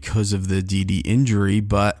Andujar because of the Didi injury,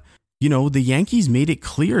 but the Yankees made it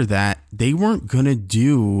clear that they weren't gonna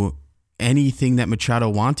do anything that Machado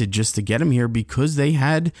wanted just to get him here because they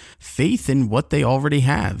had faith in what they already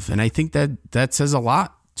have, and I think that says a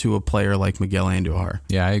lot to a player like Miguel Andujar.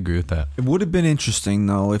 Yeah, I agree with that. It would have been interesting,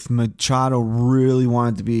 though, if Machado really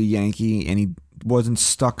wanted to be a Yankee and he wasn't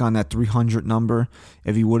stuck on that 300 number.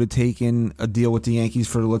 If he would have taken a deal with the Yankees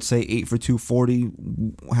for, let's say, 8 for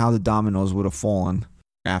 $240, how the dominoes would have fallen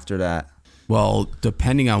after that. Well,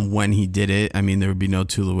 depending on when he did it, I mean, there would be no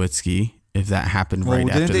Tulowitzki if that happened right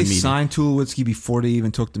after the meeting. Didn't they sign Tulowitzki before they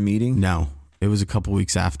even took the meeting? No, it was a couple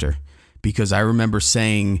weeks after. Because I remember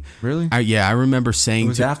saying... Really? I remember saying... It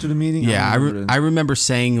was after the meeting? Yeah, I remember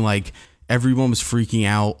saying, like, everyone was freaking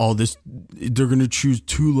out. Oh, they're going to choose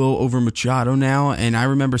Tulo over Machado now. And I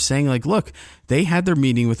remember saying, like, look, they had their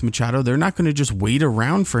meeting with Machado. They're not going to just wait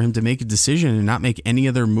around for him to make a decision and not make any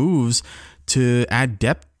other moves to add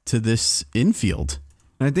depth to this infield.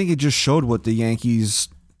 And I think it just showed what the Yankees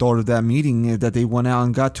thought of that meeting, that they went out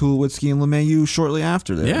and got Tulowitzki and LeMahieu shortly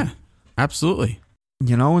after that. Yeah, absolutely.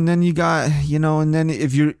 And then you got, and then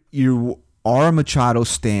if you are a Machado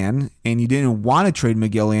stan and you didn't want to trade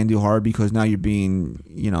Miguel Andujar because now you're being,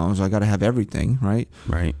 so I got to have everything, right?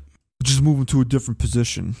 Right. Just move him to a different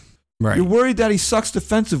position. Right. You're worried that he sucks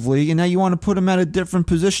defensively and now you want to put him at a different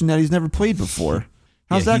position that he's never played before.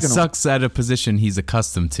 How's that going to work? He sucks at a position he's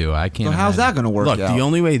accustomed to. I can't. So how's that going to work out? Look, the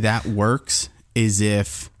only way that works is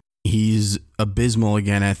if he's abysmal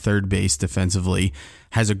again at third base defensively,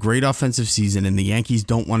 has a great offensive season, and the Yankees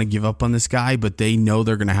don't want to give up on this guy, but they know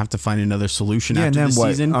they're going to have to find another solution after the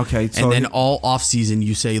season. Okay, so and then all offseason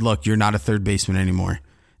you say, look, you're not a third baseman anymore.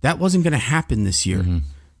 That wasn't going to happen this year. Mm-hmm.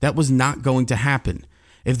 That was not going to happen.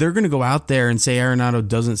 If they're going to go out there and say Arenado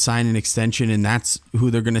doesn't sign an extension and that's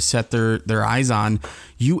who they're going to set their eyes on,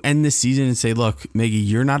 you end this season and say, look, Miggy,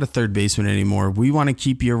 you're not a third baseman anymore. We want to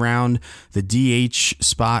keep you around. The DH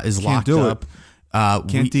spot is locked up.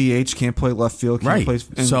 DH, can't play left field. Can't right.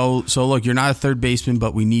 Play, so look, you're not a third baseman,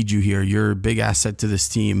 but we need you here. You're a big asset to this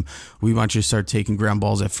team. We want you to start taking ground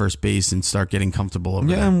balls at first base and start getting comfortable over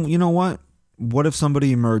there. Yeah, and you know what? What if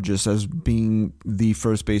somebody emerges as being the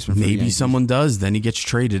first baseman for the Yankees? Someone does, then he gets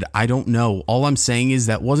traded. I don't know. All I'm saying is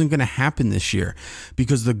that wasn't going to happen this year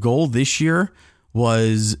because the goal this year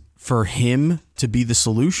was for him to be the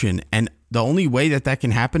solution. And the only way that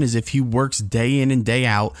can happen is if he works day in and day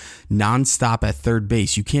out nonstop at third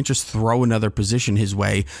base. You can't just throw another position his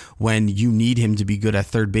way when you need him to be good at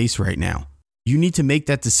third base right now. You need to make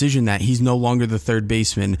that decision that he's no longer the third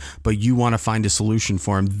baseman, but you want to find a solution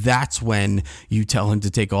for him. That's when you tell him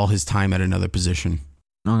to take all his time at another position.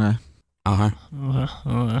 Okay.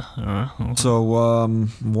 So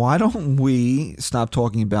why don't we stop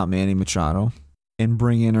talking about Manny Machado and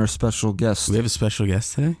bring in our special guest? We have a special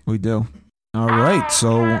guest today? We do. All right,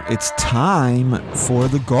 so it's time for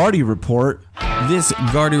the Gardy Report. This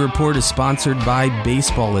Gardy Report is sponsored by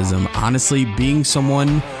Baseballism. Honestly, being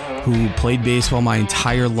someone who played baseball my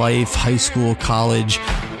entire life, high school, college,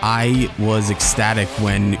 I was ecstatic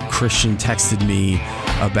when Christian texted me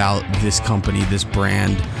about this company, this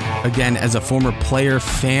brand. Again, as a former player,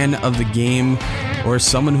 fan of the game, or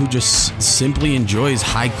someone who just simply enjoys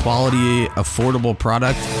high quality, affordable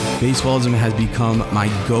product, Baseballism has become my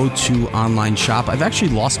go-to online shop. I've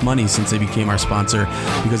actually lost money since they became our sponsor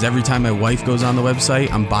because every time my wife goes on the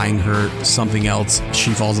website, I'm buying her something else.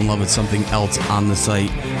 She falls in love with something else on the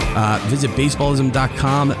site. Visit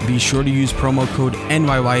baseballism.com. Be sure to use promo code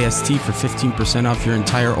NYYST for 15% off your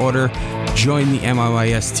entire order. Join the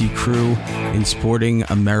NYYST crew in sporting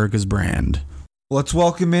America's brand. Let's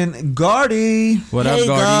welcome in Gardy. What up,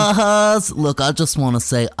 Gardy? Hey guys, look, I just want to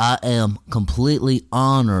say I am completely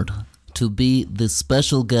honored to be the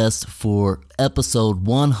special guest for episode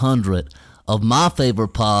 100 of my favorite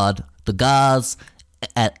pod, the guys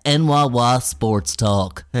at NYY Sports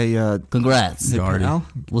Talk. Hey, congrats. Hey, Gardy. pal.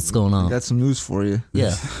 What's going on? I got some news for you. Yeah.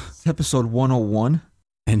 It's episode 101.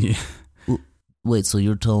 And Wait, so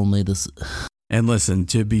you're telling me this? And listen,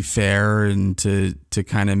 to be fair and to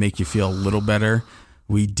kind of make you feel a little better,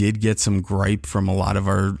 we did get some gripe from a lot of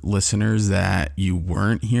our listeners that you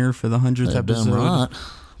weren't here for the 100th episode. Damn right.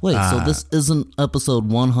 Wait, so this isn't episode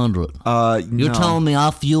 100? You're no. telling me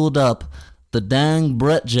I fueled up the dang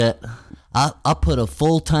Brett Jet? I put a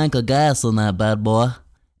full tank of gas in that bad boy,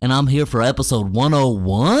 and I'm here for episode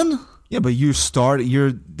 101? Yeah, but you're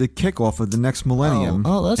the kickoff of the next millennium.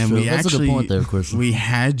 Oh, that's true. That's a good point there, Christian. We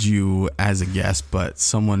had you as a guest, but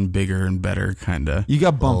someone bigger and better, kind of. You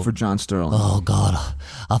got bumped for John Sterling. Oh, God.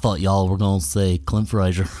 I thought y'all were going to say Clint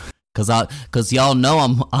Frazier. Because y'all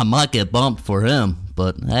know I might get bumped for him.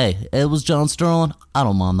 But, hey, it was John Sterling. I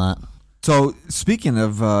don't mind that. So, speaking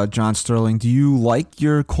of John Sterling, do you like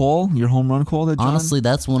your home run call that John? Honestly,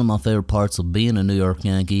 that's one of my favorite parts of being a New York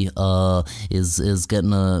Yankee, is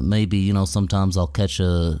getting maybe, sometimes I'll catch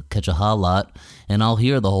a highlight, and I'll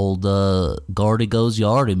hear the whole Gardy goes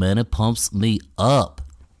Yardy, man. It pumps me up.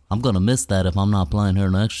 I'm going to miss that if I'm not playing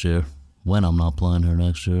here next year, when I'm not playing here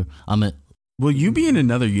next year. Will you be in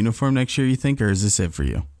another uniform next year, you think, or is this it for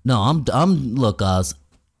you? No, look, guys.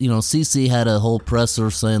 CC had a whole presser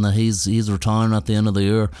saying that he's retiring at the end of the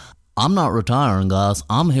year. I'm not retiring, guys.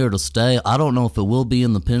 I'm here to stay. I don't know if it will be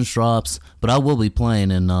in the pinstripes, but I will be playing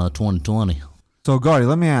in 2020. So, Gardy,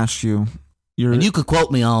 let me ask you. And you could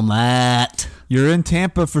quote me on that. You're in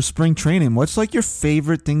Tampa for spring training. What's like your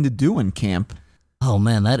favorite thing to do in camp? Oh,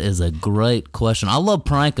 man, that is a great question. I love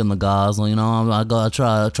pranking the guys. I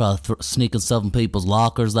try sneaking stuff in people's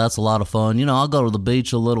lockers. That's a lot of fun. I go to the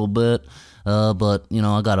beach a little bit. But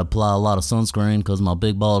I got to apply a lot of sunscreen because of my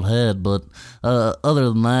big bald head. But other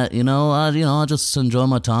than that, I just enjoy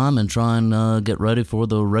my time and try and get ready for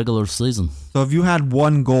the regular season. So if you had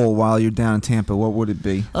one goal while you're down in Tampa, what would it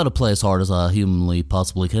be? To play as hard as I humanly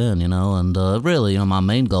possibly can, and really, my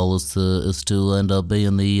main goal is to end up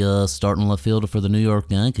being the starting left fielder for the New York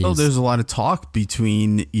Yankees. Oh, there's a lot of talk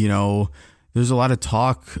between, there's a lot of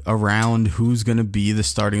talk around who's going to be the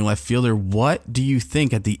starting left fielder. What do you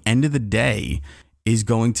think at the end of the day is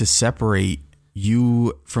going to separate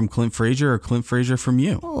you from Clint Frazier or Clint Frazier from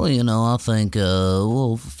you? Well, I think,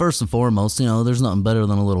 first and foremost, there's nothing better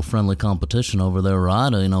than a little friendly competition over there,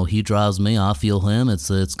 right? He drives me, I feel him.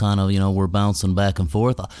 It's kind of, we're bouncing back and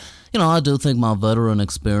forth. I do think my veteran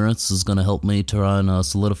experience is going to help me try and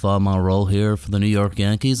solidify my role here for the New York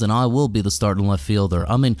Yankees, and I will be the starting left fielder.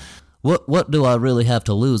 I mean, What do I really have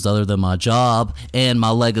to lose other than my job and my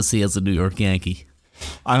legacy as a New York Yankee?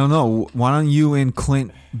 I don't know. Why don't you and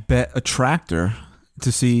Clint bet a tractor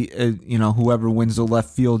to see, whoever wins the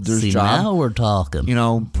left fielder's job? Now we're talking.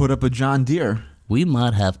 Put up a John Deere. We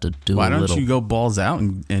might have to do Why a little. don't you go balls out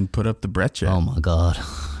and put up the Brett Jet? Oh, my God.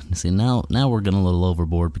 See, now we're getting a little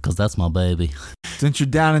overboard because that's my baby. Since you're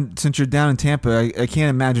down in Tampa, I can't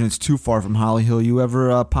imagine it's too far from Holly Hill. You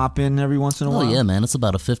ever pop in every once in a while? Oh, yeah, man. It's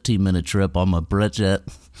about a 15-minute trip on my Brett Jet.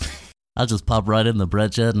 I just pop right in the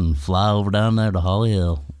Brett Jet and fly over down there to Holly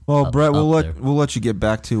Hill. Well, Brett, we'll let you get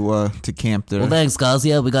back to camp there. Well, thanks, guys.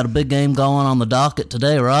 Yeah, we got a big game going on the docket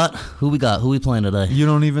today, right? Who we got? Who we playing today? You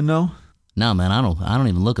don't even know? No, man. I don't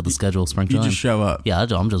even look at the schedule of spring training. You just show up. Yeah,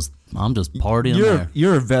 I'm just partying there.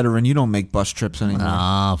 You're a veteran. You don't make bus trips anymore.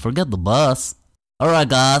 Nah, forget the bus. All right,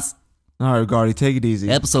 guys. All right, Gardy, take it easy.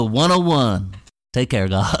 Episode 101. Take care,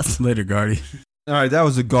 guys. Later, Gardy. All right, that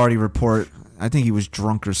was a Gardy report. I think he was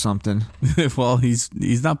drunk or something. Well, he's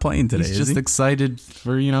not playing today. He's is just he? excited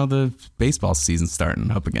for the baseball season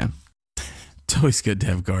starting up again. It's always good to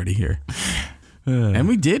have Gardy here. And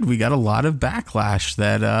we got a lot of backlash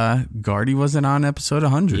that Gardy wasn't on episode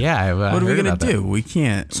 100. Yeah, what are we gonna do? We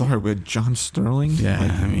can't. Sorry, with John Sterling. Yeah,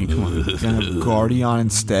 I mean, come on. Gonna have Gardy on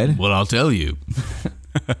instead. Well, I'll tell you.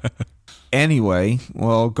 Anyway,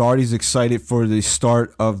 Gardy's excited for the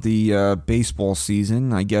start of the baseball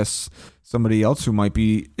season. I guess somebody else who might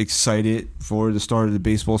be excited for the start of the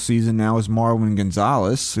baseball season now is Marwin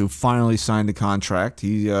Gonzalez, who finally signed a contract.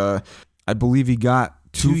 He, I believe, he got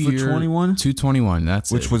 2 for 21? 221,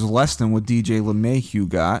 that's which was less than what DJ LeMahieu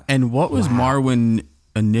got. And what was Marwin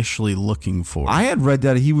initially looking for? I had read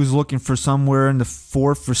that he was looking for somewhere in the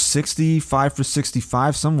 4 for 60, 5 for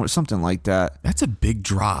 65, something like that. That's a big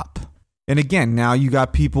drop. And again, now you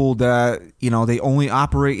got people that, they only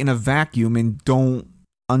operate in a vacuum and don't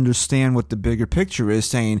understand what the bigger picture is,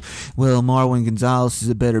 saying, well, Marwin Gonzalez is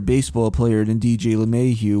a better baseball player than DJ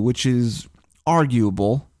LeMahieu, which is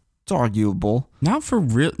arguable. It's arguable. Not for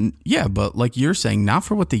real. Yeah, but like you're saying, not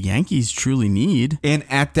for what the Yankees truly need. And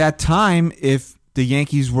at that time, if the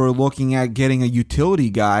Yankees were looking at getting a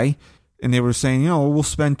utility guy and they were saying, we'll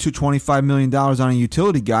spend $25 million on a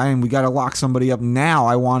utility guy and we got to lock somebody up now.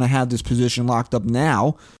 I want to have this position locked up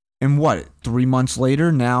now. And 3 months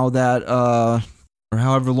later, now that, or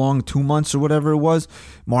however long, 2 months or whatever it was,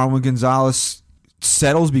 Marwin Gonzalez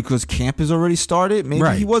settles because camp has already started. Maybe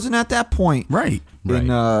Right. he wasn't at that point. Right.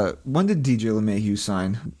 And when did DJ LeMahieu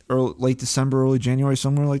sign? Late December, early January,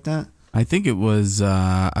 somewhere like that? I think it was,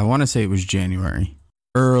 I want to say it was January.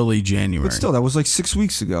 Early January. But still, that was like 6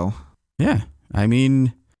 weeks ago. Yeah. I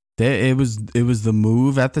mean, it was the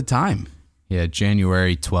move at the time. Yeah,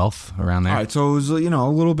 January 12th, around there. All right, so it was, a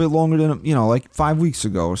little bit longer than, like 5 weeks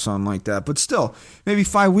ago or something like that. But still, maybe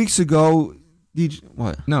 5 weeks ago,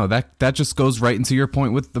 what? No, that just goes right into your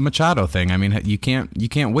point with the Machado thing. I mean, you can't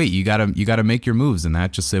wait. You gotta make your moves, and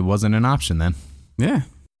it wasn't an option then. Yeah.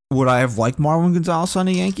 Would I have liked Marwin Gonzalez on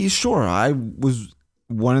the Yankees? Sure. I was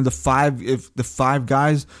one of the five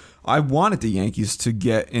guys I wanted the Yankees to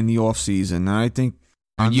get in the offseason. And I think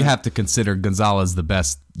You have to consider Gonzalez the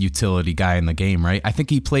best utility guy in the game, right? I think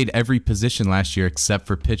he played every position last year except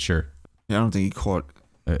for pitcher. I don't think he caught.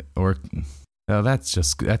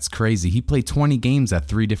 That's crazy. He played 20 games at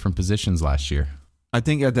 3 different positions last year. I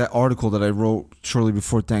think at that article that I wrote shortly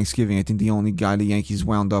before Thanksgiving, I think the only guy the Yankees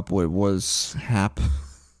wound up with was Happ.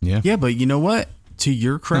 Yeah. Yeah, but you know what? To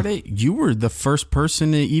your credit, you were the first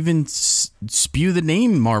person to even spew the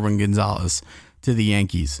name Marwin Gonzalez to the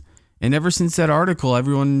Yankees. And ever since that article,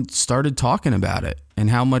 everyone started talking about it and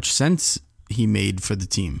how much sense he made for the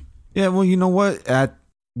team. Yeah, well, you know what? At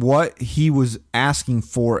what he was asking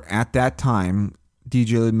for at that time,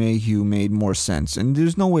 DJ LeMahieu made more sense. And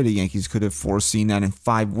there's no way the Yankees could have foreseen that in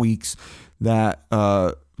 5 weeks that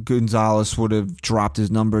Gonzalez would have dropped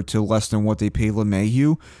his number to less than what they paid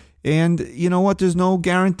LeMahieu. And you know what? There's no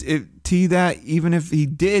guarantee that even if he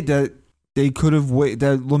did, that they could have waited,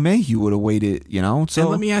 that LeMahieu would have waited, So and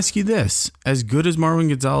let me ask you this. As good as Marwin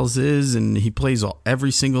Gonzalez is, and he plays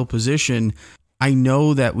every single position, I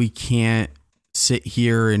know that we can't sit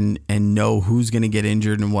here and know who's going to get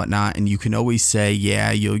injured and whatnot. And you can always say,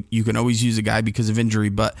 yeah, you can always use a guy because of injury.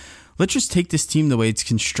 But let's just take this team the way it's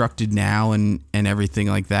constructed now and everything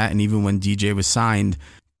like that. And even when DJ was signed,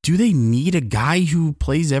 do they need a guy who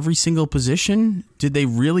plays every single position? Did they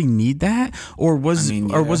really need that? Or was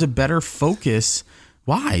a better focus?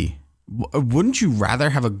 Why? Wouldn't you rather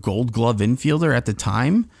have a Gold Glove infielder at the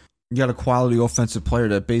time? You got a quality offensive player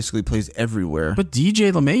that basically plays everywhere. But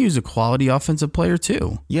DJ LeMahieu is a quality offensive player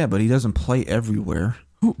too. Yeah, but he doesn't play everywhere.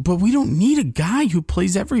 But we don't need a guy who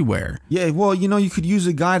plays everywhere. Yeah, well, you could use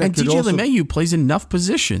a guy that and could DJ also... LeMahieu plays enough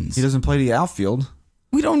positions. He doesn't play the outfield.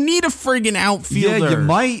 We don't need a friggin' outfielder. Yeah, you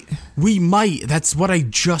might. We might. That's what I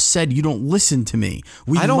just said. You don't listen to me.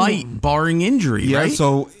 We might, barring injury, yeah, right?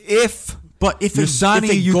 So if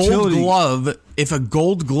a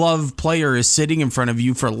Gold Glove player is sitting in front of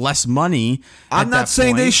you for less money, I'm not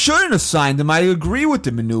saying they shouldn't have signed him. I agree with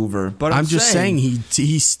the maneuver, but I'm just saying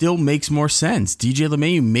he still makes more sense. DJ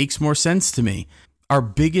LeMahieu makes more sense to me. Our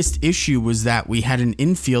biggest issue was that we had an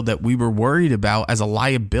infield that we were worried about as a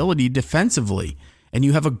liability defensively. And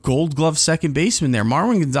you have a Gold Glove second baseman there.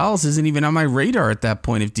 Marwin Gonzalez isn't even on my radar at that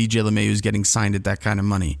point if DJ LeMahieu is getting signed at that kind of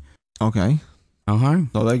money. Okay. Uh-huh.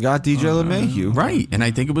 So they got DJ LeMahieu. Right. And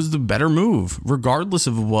I think it was the better move, regardless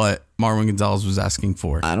of what Marwin Gonzalez was asking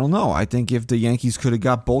for. I don't know. I think if the Yankees could have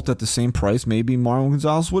got both at the same price, maybe Marwin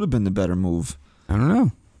Gonzalez would have been the better move. I don't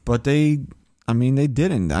know. But they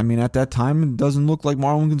didn't. I mean, at that time, it doesn't look like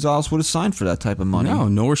Marwin Gonzalez would have signed for that type of money. No,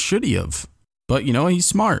 nor should he have. But, he's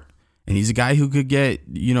smart. And he's a guy who could get,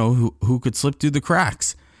 who could slip through the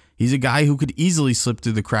cracks. He's a guy who could easily slip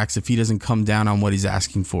through the cracks if he doesn't come down on what he's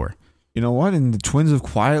asking for. You know what? And the Twins have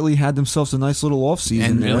quietly had themselves a nice little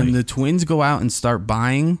offseason. And when the Twins go out and start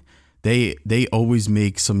buying, they always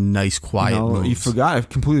make some nice quiet moves. I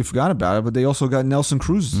completely forgot about it, but they also got Nelson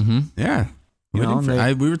Cruz. Mm-hmm. Yeah. We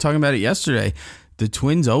were talking about it yesterday. The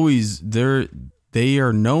Twins they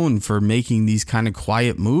are known for making these kind of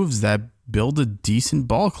quiet moves that build a decent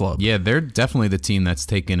ball club. Yeah, they're definitely the team that's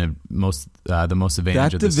taken the most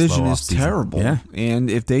advantage of this slow division is offseason. terrible. Yeah. And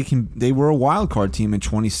if they were a wild card team in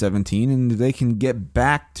 2017, and if they can get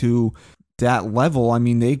back to that level, I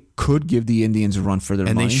mean, they could give the Indians a run for their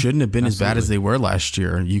money. And they shouldn't have been as bad as they were last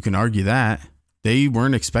year. You can argue that. They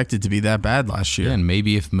weren't expected to be that bad last year. Yeah, and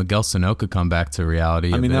maybe if Miguel Sano could come back to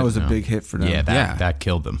reality. That was a big hit for them. Yeah, that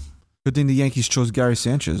killed them. Good thing the Yankees chose Gary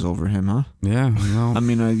Sanchez over him, huh? Yeah. Well. I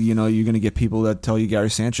mean, you're going to get people that tell you Gary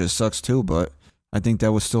Sanchez sucks too, but I think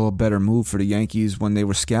that was still a better move for the Yankees when they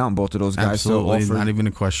were scouting both of those guys. Absolutely, not even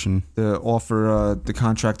a question. To offer the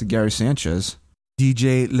contract to Gary Sanchez.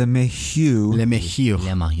 DJ LeMahieu.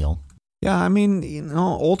 Yeah, I mean,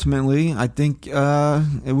 ultimately, I think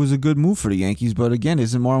it was a good move for the Yankees. But again,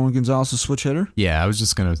 isn't Marwin Gonzalez a switch hitter? Yeah, I was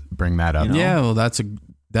just going to bring that up. Yeah, well,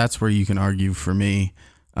 that's where you can argue for me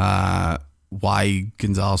why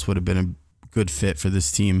Gonzalez would have been a good fit for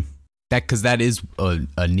this team. because that is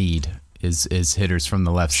a need is hitters from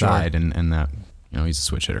the left side, and that he's a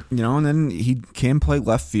switch hitter. And then he can play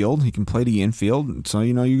left field. He can play the infield. So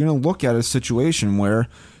you're going to look at a situation where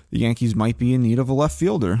the Yankees might be in need of a left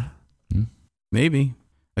fielder. Maybe.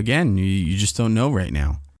 Again, you just don't know right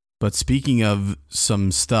now. But speaking of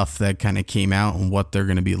some stuff that kind of came out and what they're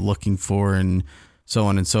going to be looking for and so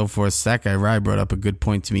on and so forth, that guy Rye brought up a good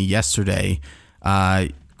point to me yesterday.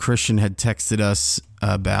 Christian had texted us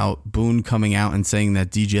about Boone coming out and saying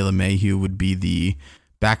that DJ LeMahieu would be the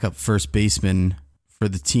backup first baseman for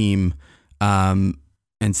the team. And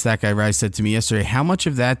Stack Guy Rye said to me yesterday, how much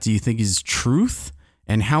of that do you think is truth?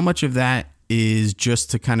 And how much of that is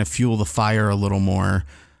just to kind of fuel the fire a little more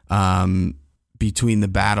between the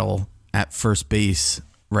battle at first base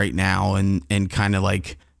right now and kind of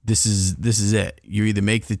like, this is it. You either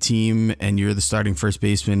make the team and you're the starting first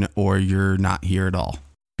baseman or you're not here at all.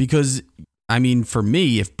 Because, I mean, for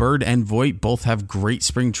me, if Bird and Voit both have great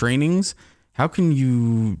spring trainings, how can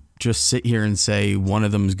you just sit here and say one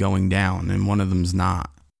of them's going down and one of them's not?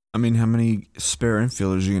 I mean, how many spare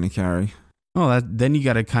infielders are you going to carry? Well, then you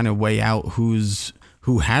got to kind of weigh out who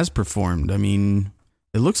has performed. I mean,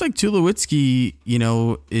 it looks like Tulowitzki,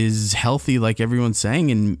 is healthy like everyone's saying,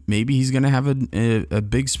 and maybe he's going to have a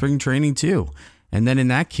big spring training too. And then in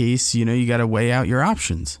that case, you got to weigh out your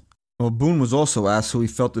options. Well, Boone was also asked who he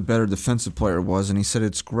felt the better defensive player was, and he said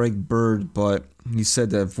it's Greg Bird, but he said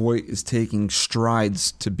that Voit is taking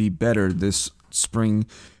strides to be better this spring,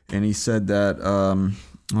 and he said that,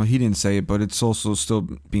 well, he didn't say it, but it's also still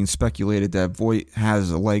being speculated that Voit has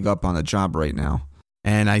a leg up on the job right now.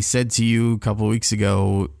 And I said to you a couple of weeks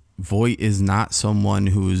ago, Voit is not someone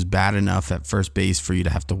who's bad enough at first base for you to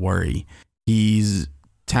have to worry. He's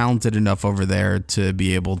talented enough over there to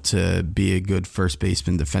be able to be a good first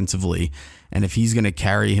baseman defensively. And if he's going to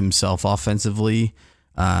carry himself offensively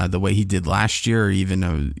the way he did last year, or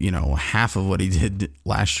even half of what he did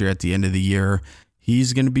last year at the end of the year,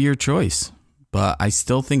 he's going to be your choice. But I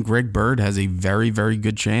still think Greg Bird has a very, very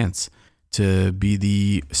good chance to be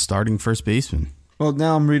the starting first baseman. Well,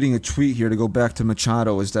 now I'm reading a tweet here to go back to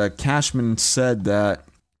Machado, is that Cashman said that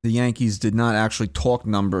the Yankees did not actually talk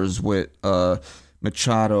numbers with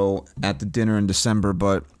Machado at the dinner in December,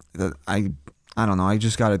 but I don't know. I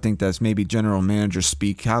just got to think that's maybe general manager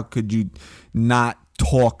speak. How could you not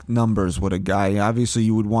talk numbers with a guy? Obviously,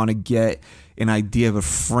 you would want to get an idea of a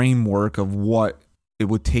framework of what it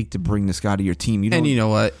would take to bring this guy to your team. And you know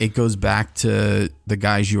what? It goes back to the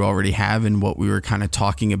guys you already have and what we were kind of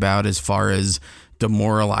talking about as far as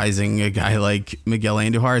demoralizing a guy like Miguel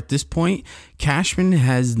Andujar. At this point, Cashman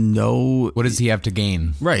has no... What does he have to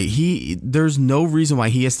gain? Right. There's no reason why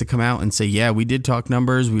he has to come out and say, yeah, we did talk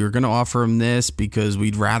numbers. We were going to offer him this because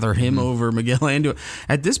we'd rather him over Miguel Andujar.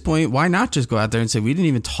 At this point, why not just go out there and say, we didn't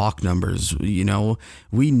even talk numbers.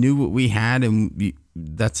 We knew what we had and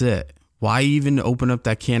that's it. Why even open up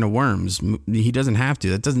that can of worms? He doesn't have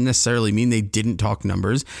to. That doesn't necessarily mean they didn't talk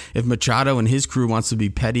numbers. If Machado and his crew wants to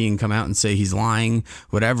be petty and come out and say he's lying,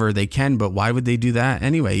 whatever, they can. But why would they do that?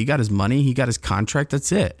 Anyway, he got his money. He got his contract.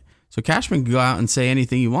 That's it. So Cashman can go out and say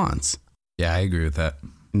anything he wants. Yeah, I agree with that.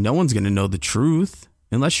 No one's going to know the truth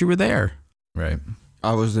unless you were there. Right.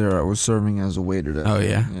 I was there. I was serving as a waiter that day.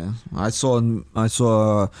 Yeah? Yeah. I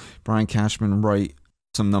saw Brian Cashman write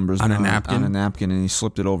some numbers on a napkin, and he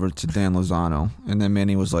slipped it over to Dan Lozano, and then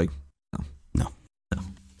Manny was like, no.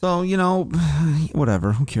 So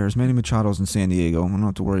whatever, who cares? Manny Machado's in San Diego. I don't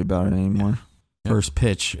have to worry about it anymore. Yeah. First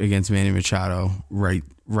pitch against Manny Machado, right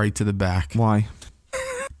to the back. Why?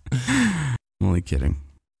 I'm only kidding.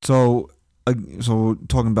 So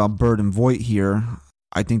talking about Bird and Voit here,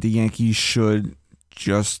 I think the Yankees should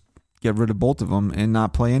just get rid of both of them and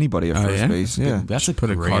not play anybody at first base. Yeah, that's a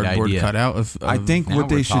cardboard cutout of I think what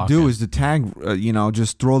they should do is the tag.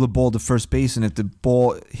 Just throw the ball to first base, and if the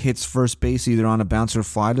ball hits first base, either on a bounce or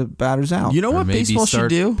fly, the batter's out. You know what baseball should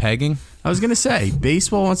do? Pegging. I was gonna say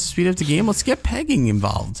baseball wants to speed up the game. Let's get pegging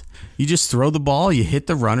involved. You just throw the ball, you hit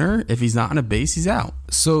the runner. If he's not on a base, he's out.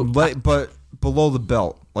 So, but below the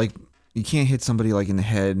belt, like you can't hit somebody like in the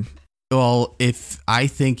head. Well, if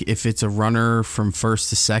it's a runner from first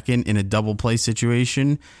to second in a double play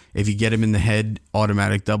situation, if you get him in the head,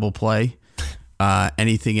 automatic double play.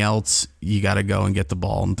 Anything else, you got to go and get the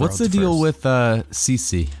ball and throw. What's the deal with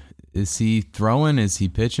CC? Is he throwing? Is he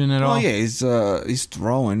pitching at all? Oh yeah, he's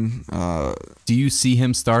throwing. Do you see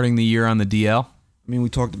him starting the year on the DL? I mean, we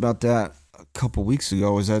talked about that a couple weeks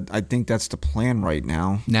ago. I think that's the plan right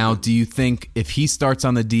now. Now, do you think if he starts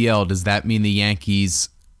on the DL, does that mean the Yankees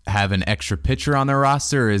have an extra pitcher on their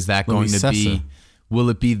roster, or is that going to be? Will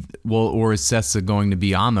it be? Well, or is Sessa going to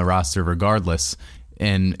be on the roster regardless?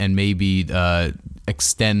 and maybe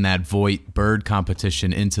extend that Voit-Bird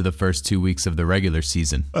competition into the first 2 weeks of the regular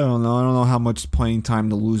season. I don't know. I don't know how much playing time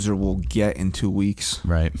the loser will get in 2 weeks.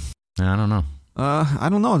 Right. I don't know. I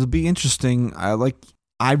don't know. It'll be interesting.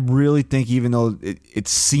 I really think, even though it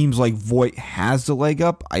seems like Voit has the leg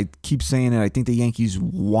up, I keep saying it. I think the Yankees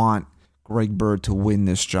want Greg Bird to win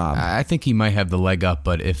this job. I think he might have the leg up,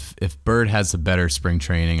 but if Bird has a better spring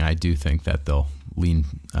training, I do think that they'll lean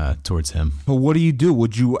towards him. But what do?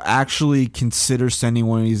 Would you actually consider sending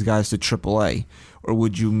one of these guys to AAA? Or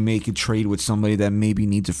would you make a trade with somebody that maybe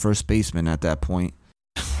needs a first baseman at that point?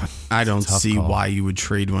 I don't see why you would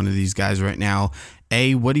trade one of these guys right now.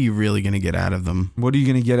 What are you really going to get out of them? What are you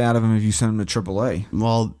going to get out of them if you send them to AAA?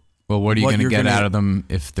 Well, what are you going to get out of them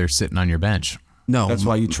if they're sitting on your bench? No, that's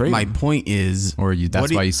why you trade my them. point is,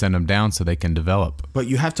 that's why you send them down so they can develop. But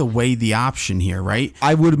you have to weigh the option here, right?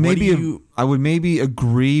 I would maybe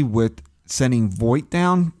agree with sending Voit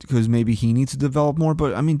down because maybe he needs to develop more.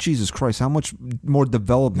 But I mean, Jesus Christ, how much more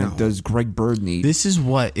development does Greg Bird need? This is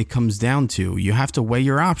what it comes down to. You have to weigh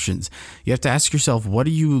your options. You have to ask yourself, what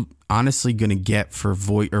are you honestly going to get for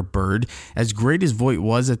Voit or Bird? As great as Voit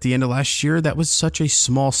was at the end of last year, that was such a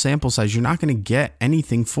small sample size. You're not going to get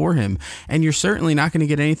anything for him, and you're certainly not going to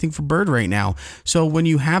get anything for Bird right now. So when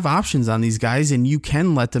you have options on these guys and you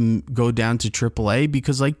can let them go down to AAA,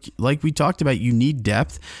 because like we talked about, you need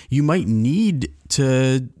depth. You might need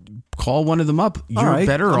to call one of them up. You're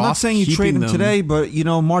better off. I'm not saying you trade them today, but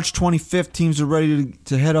March 25th, teams are ready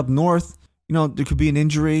to head up north. There could be an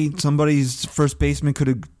injury. Somebody's first baseman could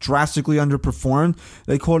have drastically underperformed.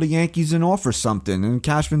 They call the Yankees and offer something. And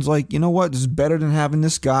Cashman's like, you know what? This is better than having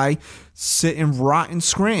this guy sit and rot in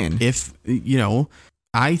Scranton.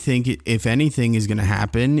 I think if anything is going to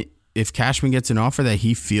happen, if Cashman gets an offer that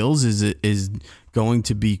he feels is going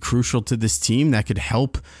to be crucial to this team, that could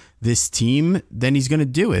help this team, then he's going to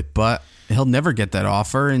do it. But he'll never get that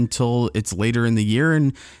offer until it's later in the year.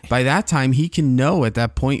 And by that time, he can know at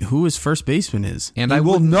that point who his first baseman is. And I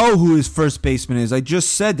will know who his first baseman is. I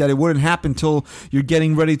just said that it wouldn't happen until you're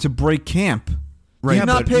getting ready to break camp. Right. You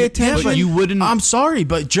not pay attention. But you wouldn't. I'm sorry,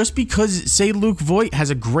 but just because, say, Luke Voit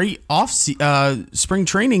has a great spring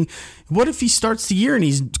training, what if he starts the year and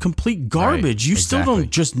he's complete garbage? Right, you still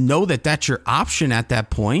don't just know that that's your option at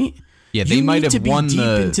that point. Yeah, they might have won deep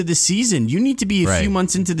into the season. You need to be a few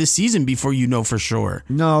months into the season before you know for sure.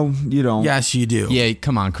 No, you don't. Yes, you do. Yeah,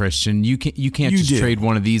 come on, Christian. You can't just trade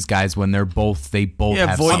one of these guys when they both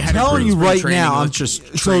have. Voit I'm telling you right now. Let's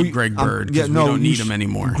just trade Greg Bird because we don't need him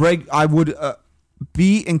anymore. Greg, I would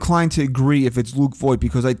be inclined to agree if it's Luke Voit,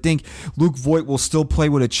 because I think Luke Voit will still play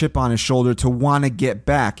with a chip on his shoulder to want to get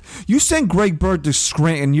back. You send Greg Bird to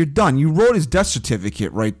Scranton, you're done. You wrote his death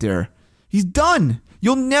certificate right there. He's done.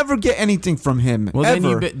 You'll never get anything from him,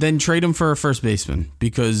 ever. Then trade him for a first baseman,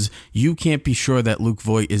 because you can't be sure that Luke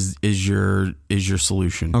Voit is your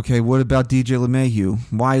solution. Okay, what about DJ LeMahieu?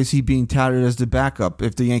 Why is he being touted as the backup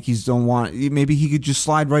if the Yankees don't want? Maybe he could just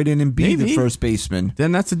slide right in and be the first baseman.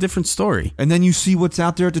 Then that's a different story. And then you see what's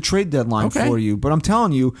out there at the trade deadline for you. But I'm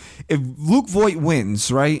telling you, if Luke Voit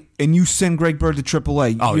wins, right, and you send Greg Bird to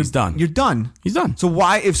AAA, he's done. You're done. He's done. So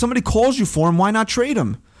if somebody calls you for him, why not trade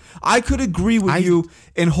him? I could agree with you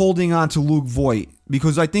in holding on to Luke Voit,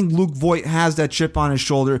 because I think Luke Voit has that chip on his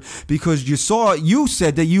shoulder, because you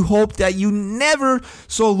said that you hoped that you never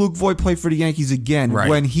saw Luke Voit play for the Yankees again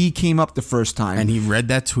when he came up the first time. And he read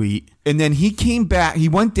that tweet. And then he came back. He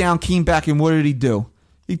went down, came back, and what did he do?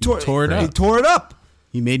 He tore it up. He tore it up.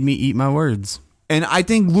 He made me eat my words. And I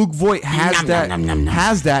think Luke Voit has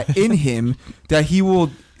that in him, that he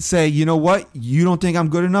will say, you know what, you don't think I'm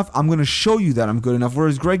good enough? I'm going to show you that I'm good enough.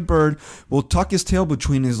 Whereas Greg Bird will tuck his tail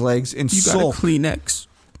between his legs and sulk. You got a Kleenex.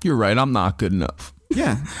 You're right, I'm not good enough.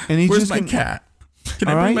 Yeah. And he's Where's my cat? Can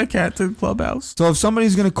I bring my cat to the clubhouse? So if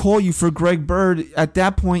somebody's going to call you for Greg Bird, at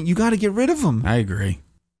that point, you got to get rid of him. I agree.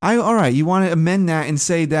 All right, you want to amend that and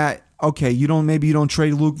say that, okay, you don't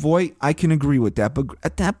trade Luke Voit. I can agree with that. But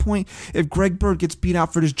at that point, if Greg Bird gets beat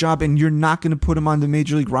out for this job and you're not going to put him on the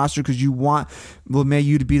major league roster because you want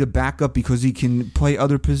LeMahieu to be the backup because he can play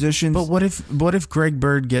other positions. But what if Greg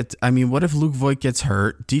Bird what if Luke Voit gets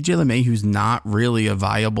hurt? DJ LeMahieu's not really a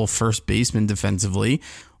viable first baseman defensively.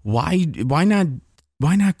 Why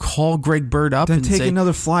not call Greg Bird up and take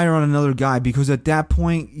another flyer on another guy? Because at that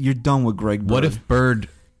point, you're done with Greg Bird. What if Bird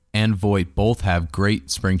and Voit both have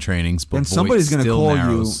great spring trainings, but somebody's going to call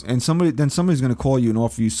narrows. you, and somebody's going to call you and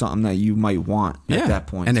offer you something that you might want at that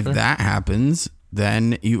point. And if that happens,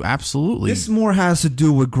 then you absolutely. This more has to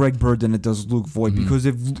do with Greg Bird than it does Luke Voit, because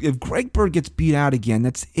if Greg Bird gets beat out again,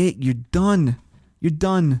 that's it. You're done. You're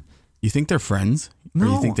done. You think they're friends? Or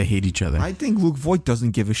No, you think they hate each other? I think Luke Voit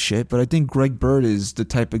doesn't give a shit, but I think Greg Bird is the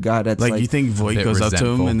type of guy that's like you think Voit bit goes up to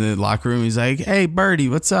resentful. him in the locker room? He's like, "Hey, Birdie,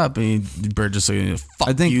 what's up?" And Bird just like, "Fuck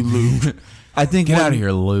I think you, Luke." I think Get out of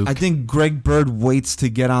here, Luke. I think Greg Bird waits to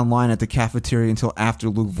get online at the cafeteria until after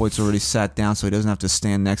Luke Voigt's already sat down, so he doesn't have to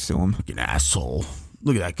stand next to him. Fucking asshole!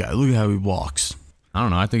 Look at that guy. Look at how he walks. I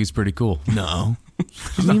don't know. I think he's pretty cool. No,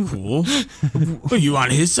 he's not cool. Are you on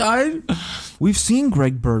his side? We've seen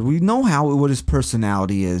Greg Bird. We know what his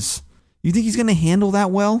personality is. You think he's going to handle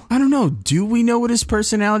that well? I don't know. Do we know what his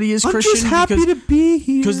personality is, I'm Christian? just happy to be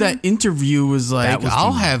here. Because that interview was like, That was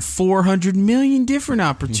I'll the- have 400 million different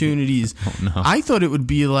opportunities. no. I thought it would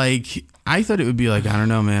be like, I don't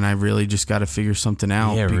know, man. I really just got to figure something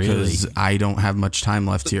out Yeah, because really. I don't have much time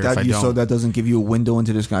left here if I don't. So that doesn't give you a window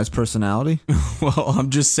into this guy's personality? Well,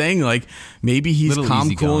 I'm just saying, like, maybe he's Little calm,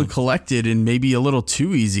 cool, easygoing. and collected and maybe a little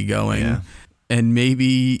too easygoing. Yeah. And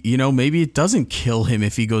maybe it doesn't kill him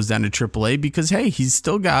if he goes down to AAA because, hey, he's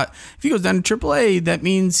still got, if he goes down to AAA, that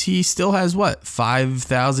means he still has,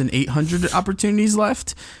 5,800 opportunities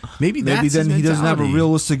left? Maybe that's Maybe then his he doesn't have a mentality.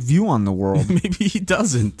 realistic view on the world. Maybe he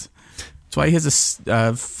doesn't. That's why he has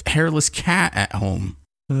a hairless cat at home.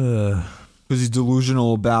 Because he's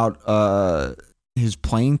delusional about his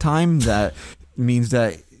playing time. That means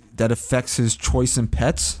that affects his choice in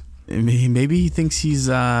pets. Maybe he thinks he's,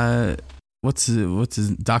 what's his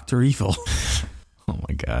Dr. Evil? Oh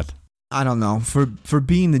my God. I don't know. For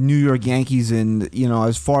being the New York Yankees and,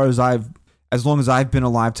 as long as I've been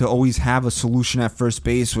alive, to always have a solution at first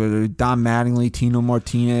base, whether Don Mattingly, Tino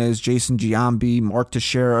Martinez, Jason Giambi, Mark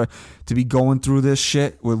Teixeira, to be going through this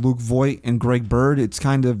shit with Luke Voit and Greg Bird, it's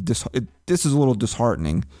kind of this is a little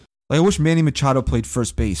disheartening. Like, I wish Manny Machado played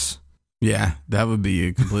first base. Yeah, that would be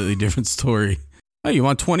a completely different story. Hey, you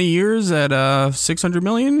want 20 years at $600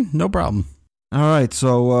 million? No problem. All right,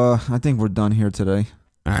 so I think we're done here today.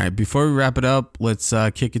 All right, before we wrap it up, let's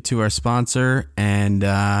kick it to our sponsor and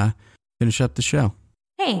finish up the show.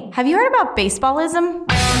 Hey, have you heard about baseballism?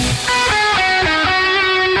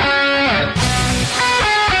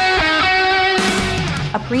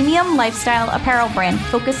 A premium lifestyle apparel brand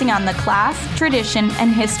focusing on the class, tradition,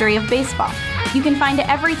 and history of baseball. You can find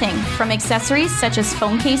everything from accessories such as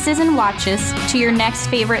phone cases and watches to your next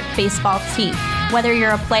favorite baseball tee. Whether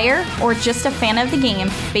you're a player or just a fan of the game,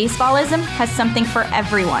 Baseballism has something for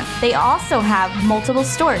everyone. They also have multiple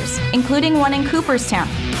stores, including one in Cooperstown,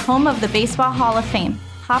 home of the Baseball Hall of Fame.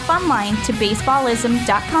 Hop online to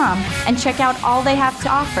baseballism.com and check out all they have to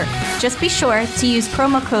offer. Just be sure to use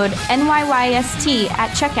promo code NYYST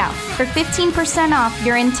at checkout for 15% off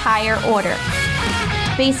your entire order.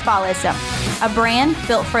 Baseballism, a brand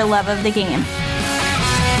built for love of the game.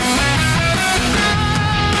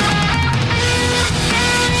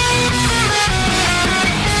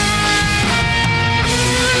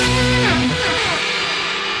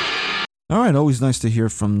 All right, always nice to hear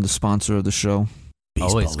from the sponsor of the show.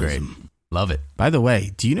 Always great. Love it. By the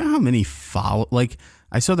way, do you know how many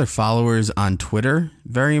I saw their followers on Twitter.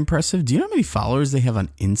 Very impressive. Do you know how many followers they have on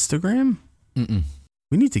Instagram? Mm-mm.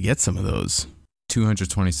 We need to get some of those.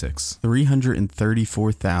 226.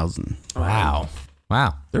 334,000. Wow.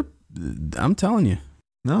 I'm telling you.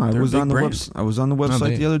 No, I They're a was big on the brand. website. I was on the website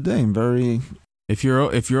they- the other day. I'm very. If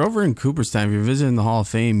you're over in Cooperstown, if you're visiting the Hall of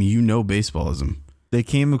Fame, you know Baseballism. They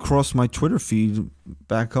came across my Twitter feed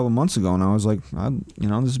back a couple months ago, and I was like, this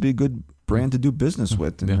would be a good brand to do business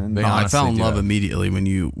with. And, Yeah, then, they I honestly fell in do love that. immediately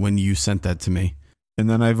when you sent that to me. and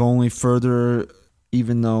then I've only further,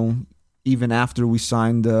 even after we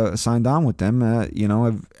signed on with them,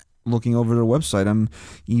 I've looking over their website, I'm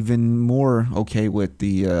even more okay with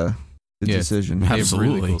the decision. They have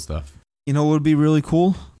Absolutely. really cool stuff. You know what would be really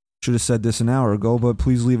cool? Should have said this an hour ago, but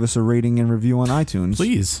please leave us a rating and review on iTunes.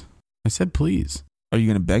 Please. I said please. Are you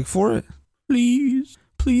going to beg for it? Please.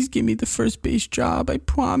 Please give me the first base job. I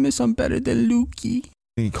promise I'm better than Lukey. I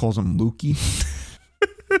think he calls him Lukey.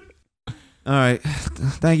 All right.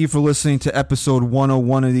 Thank you for listening to episode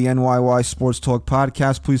 101 of the NYY Sports Talk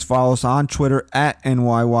podcast. Please follow us on Twitter at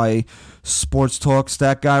NYY Sports Talk.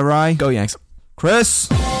 Stat Guy Rye. Go Yanks. Chris.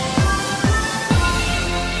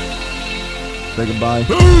 Say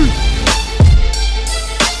goodbye.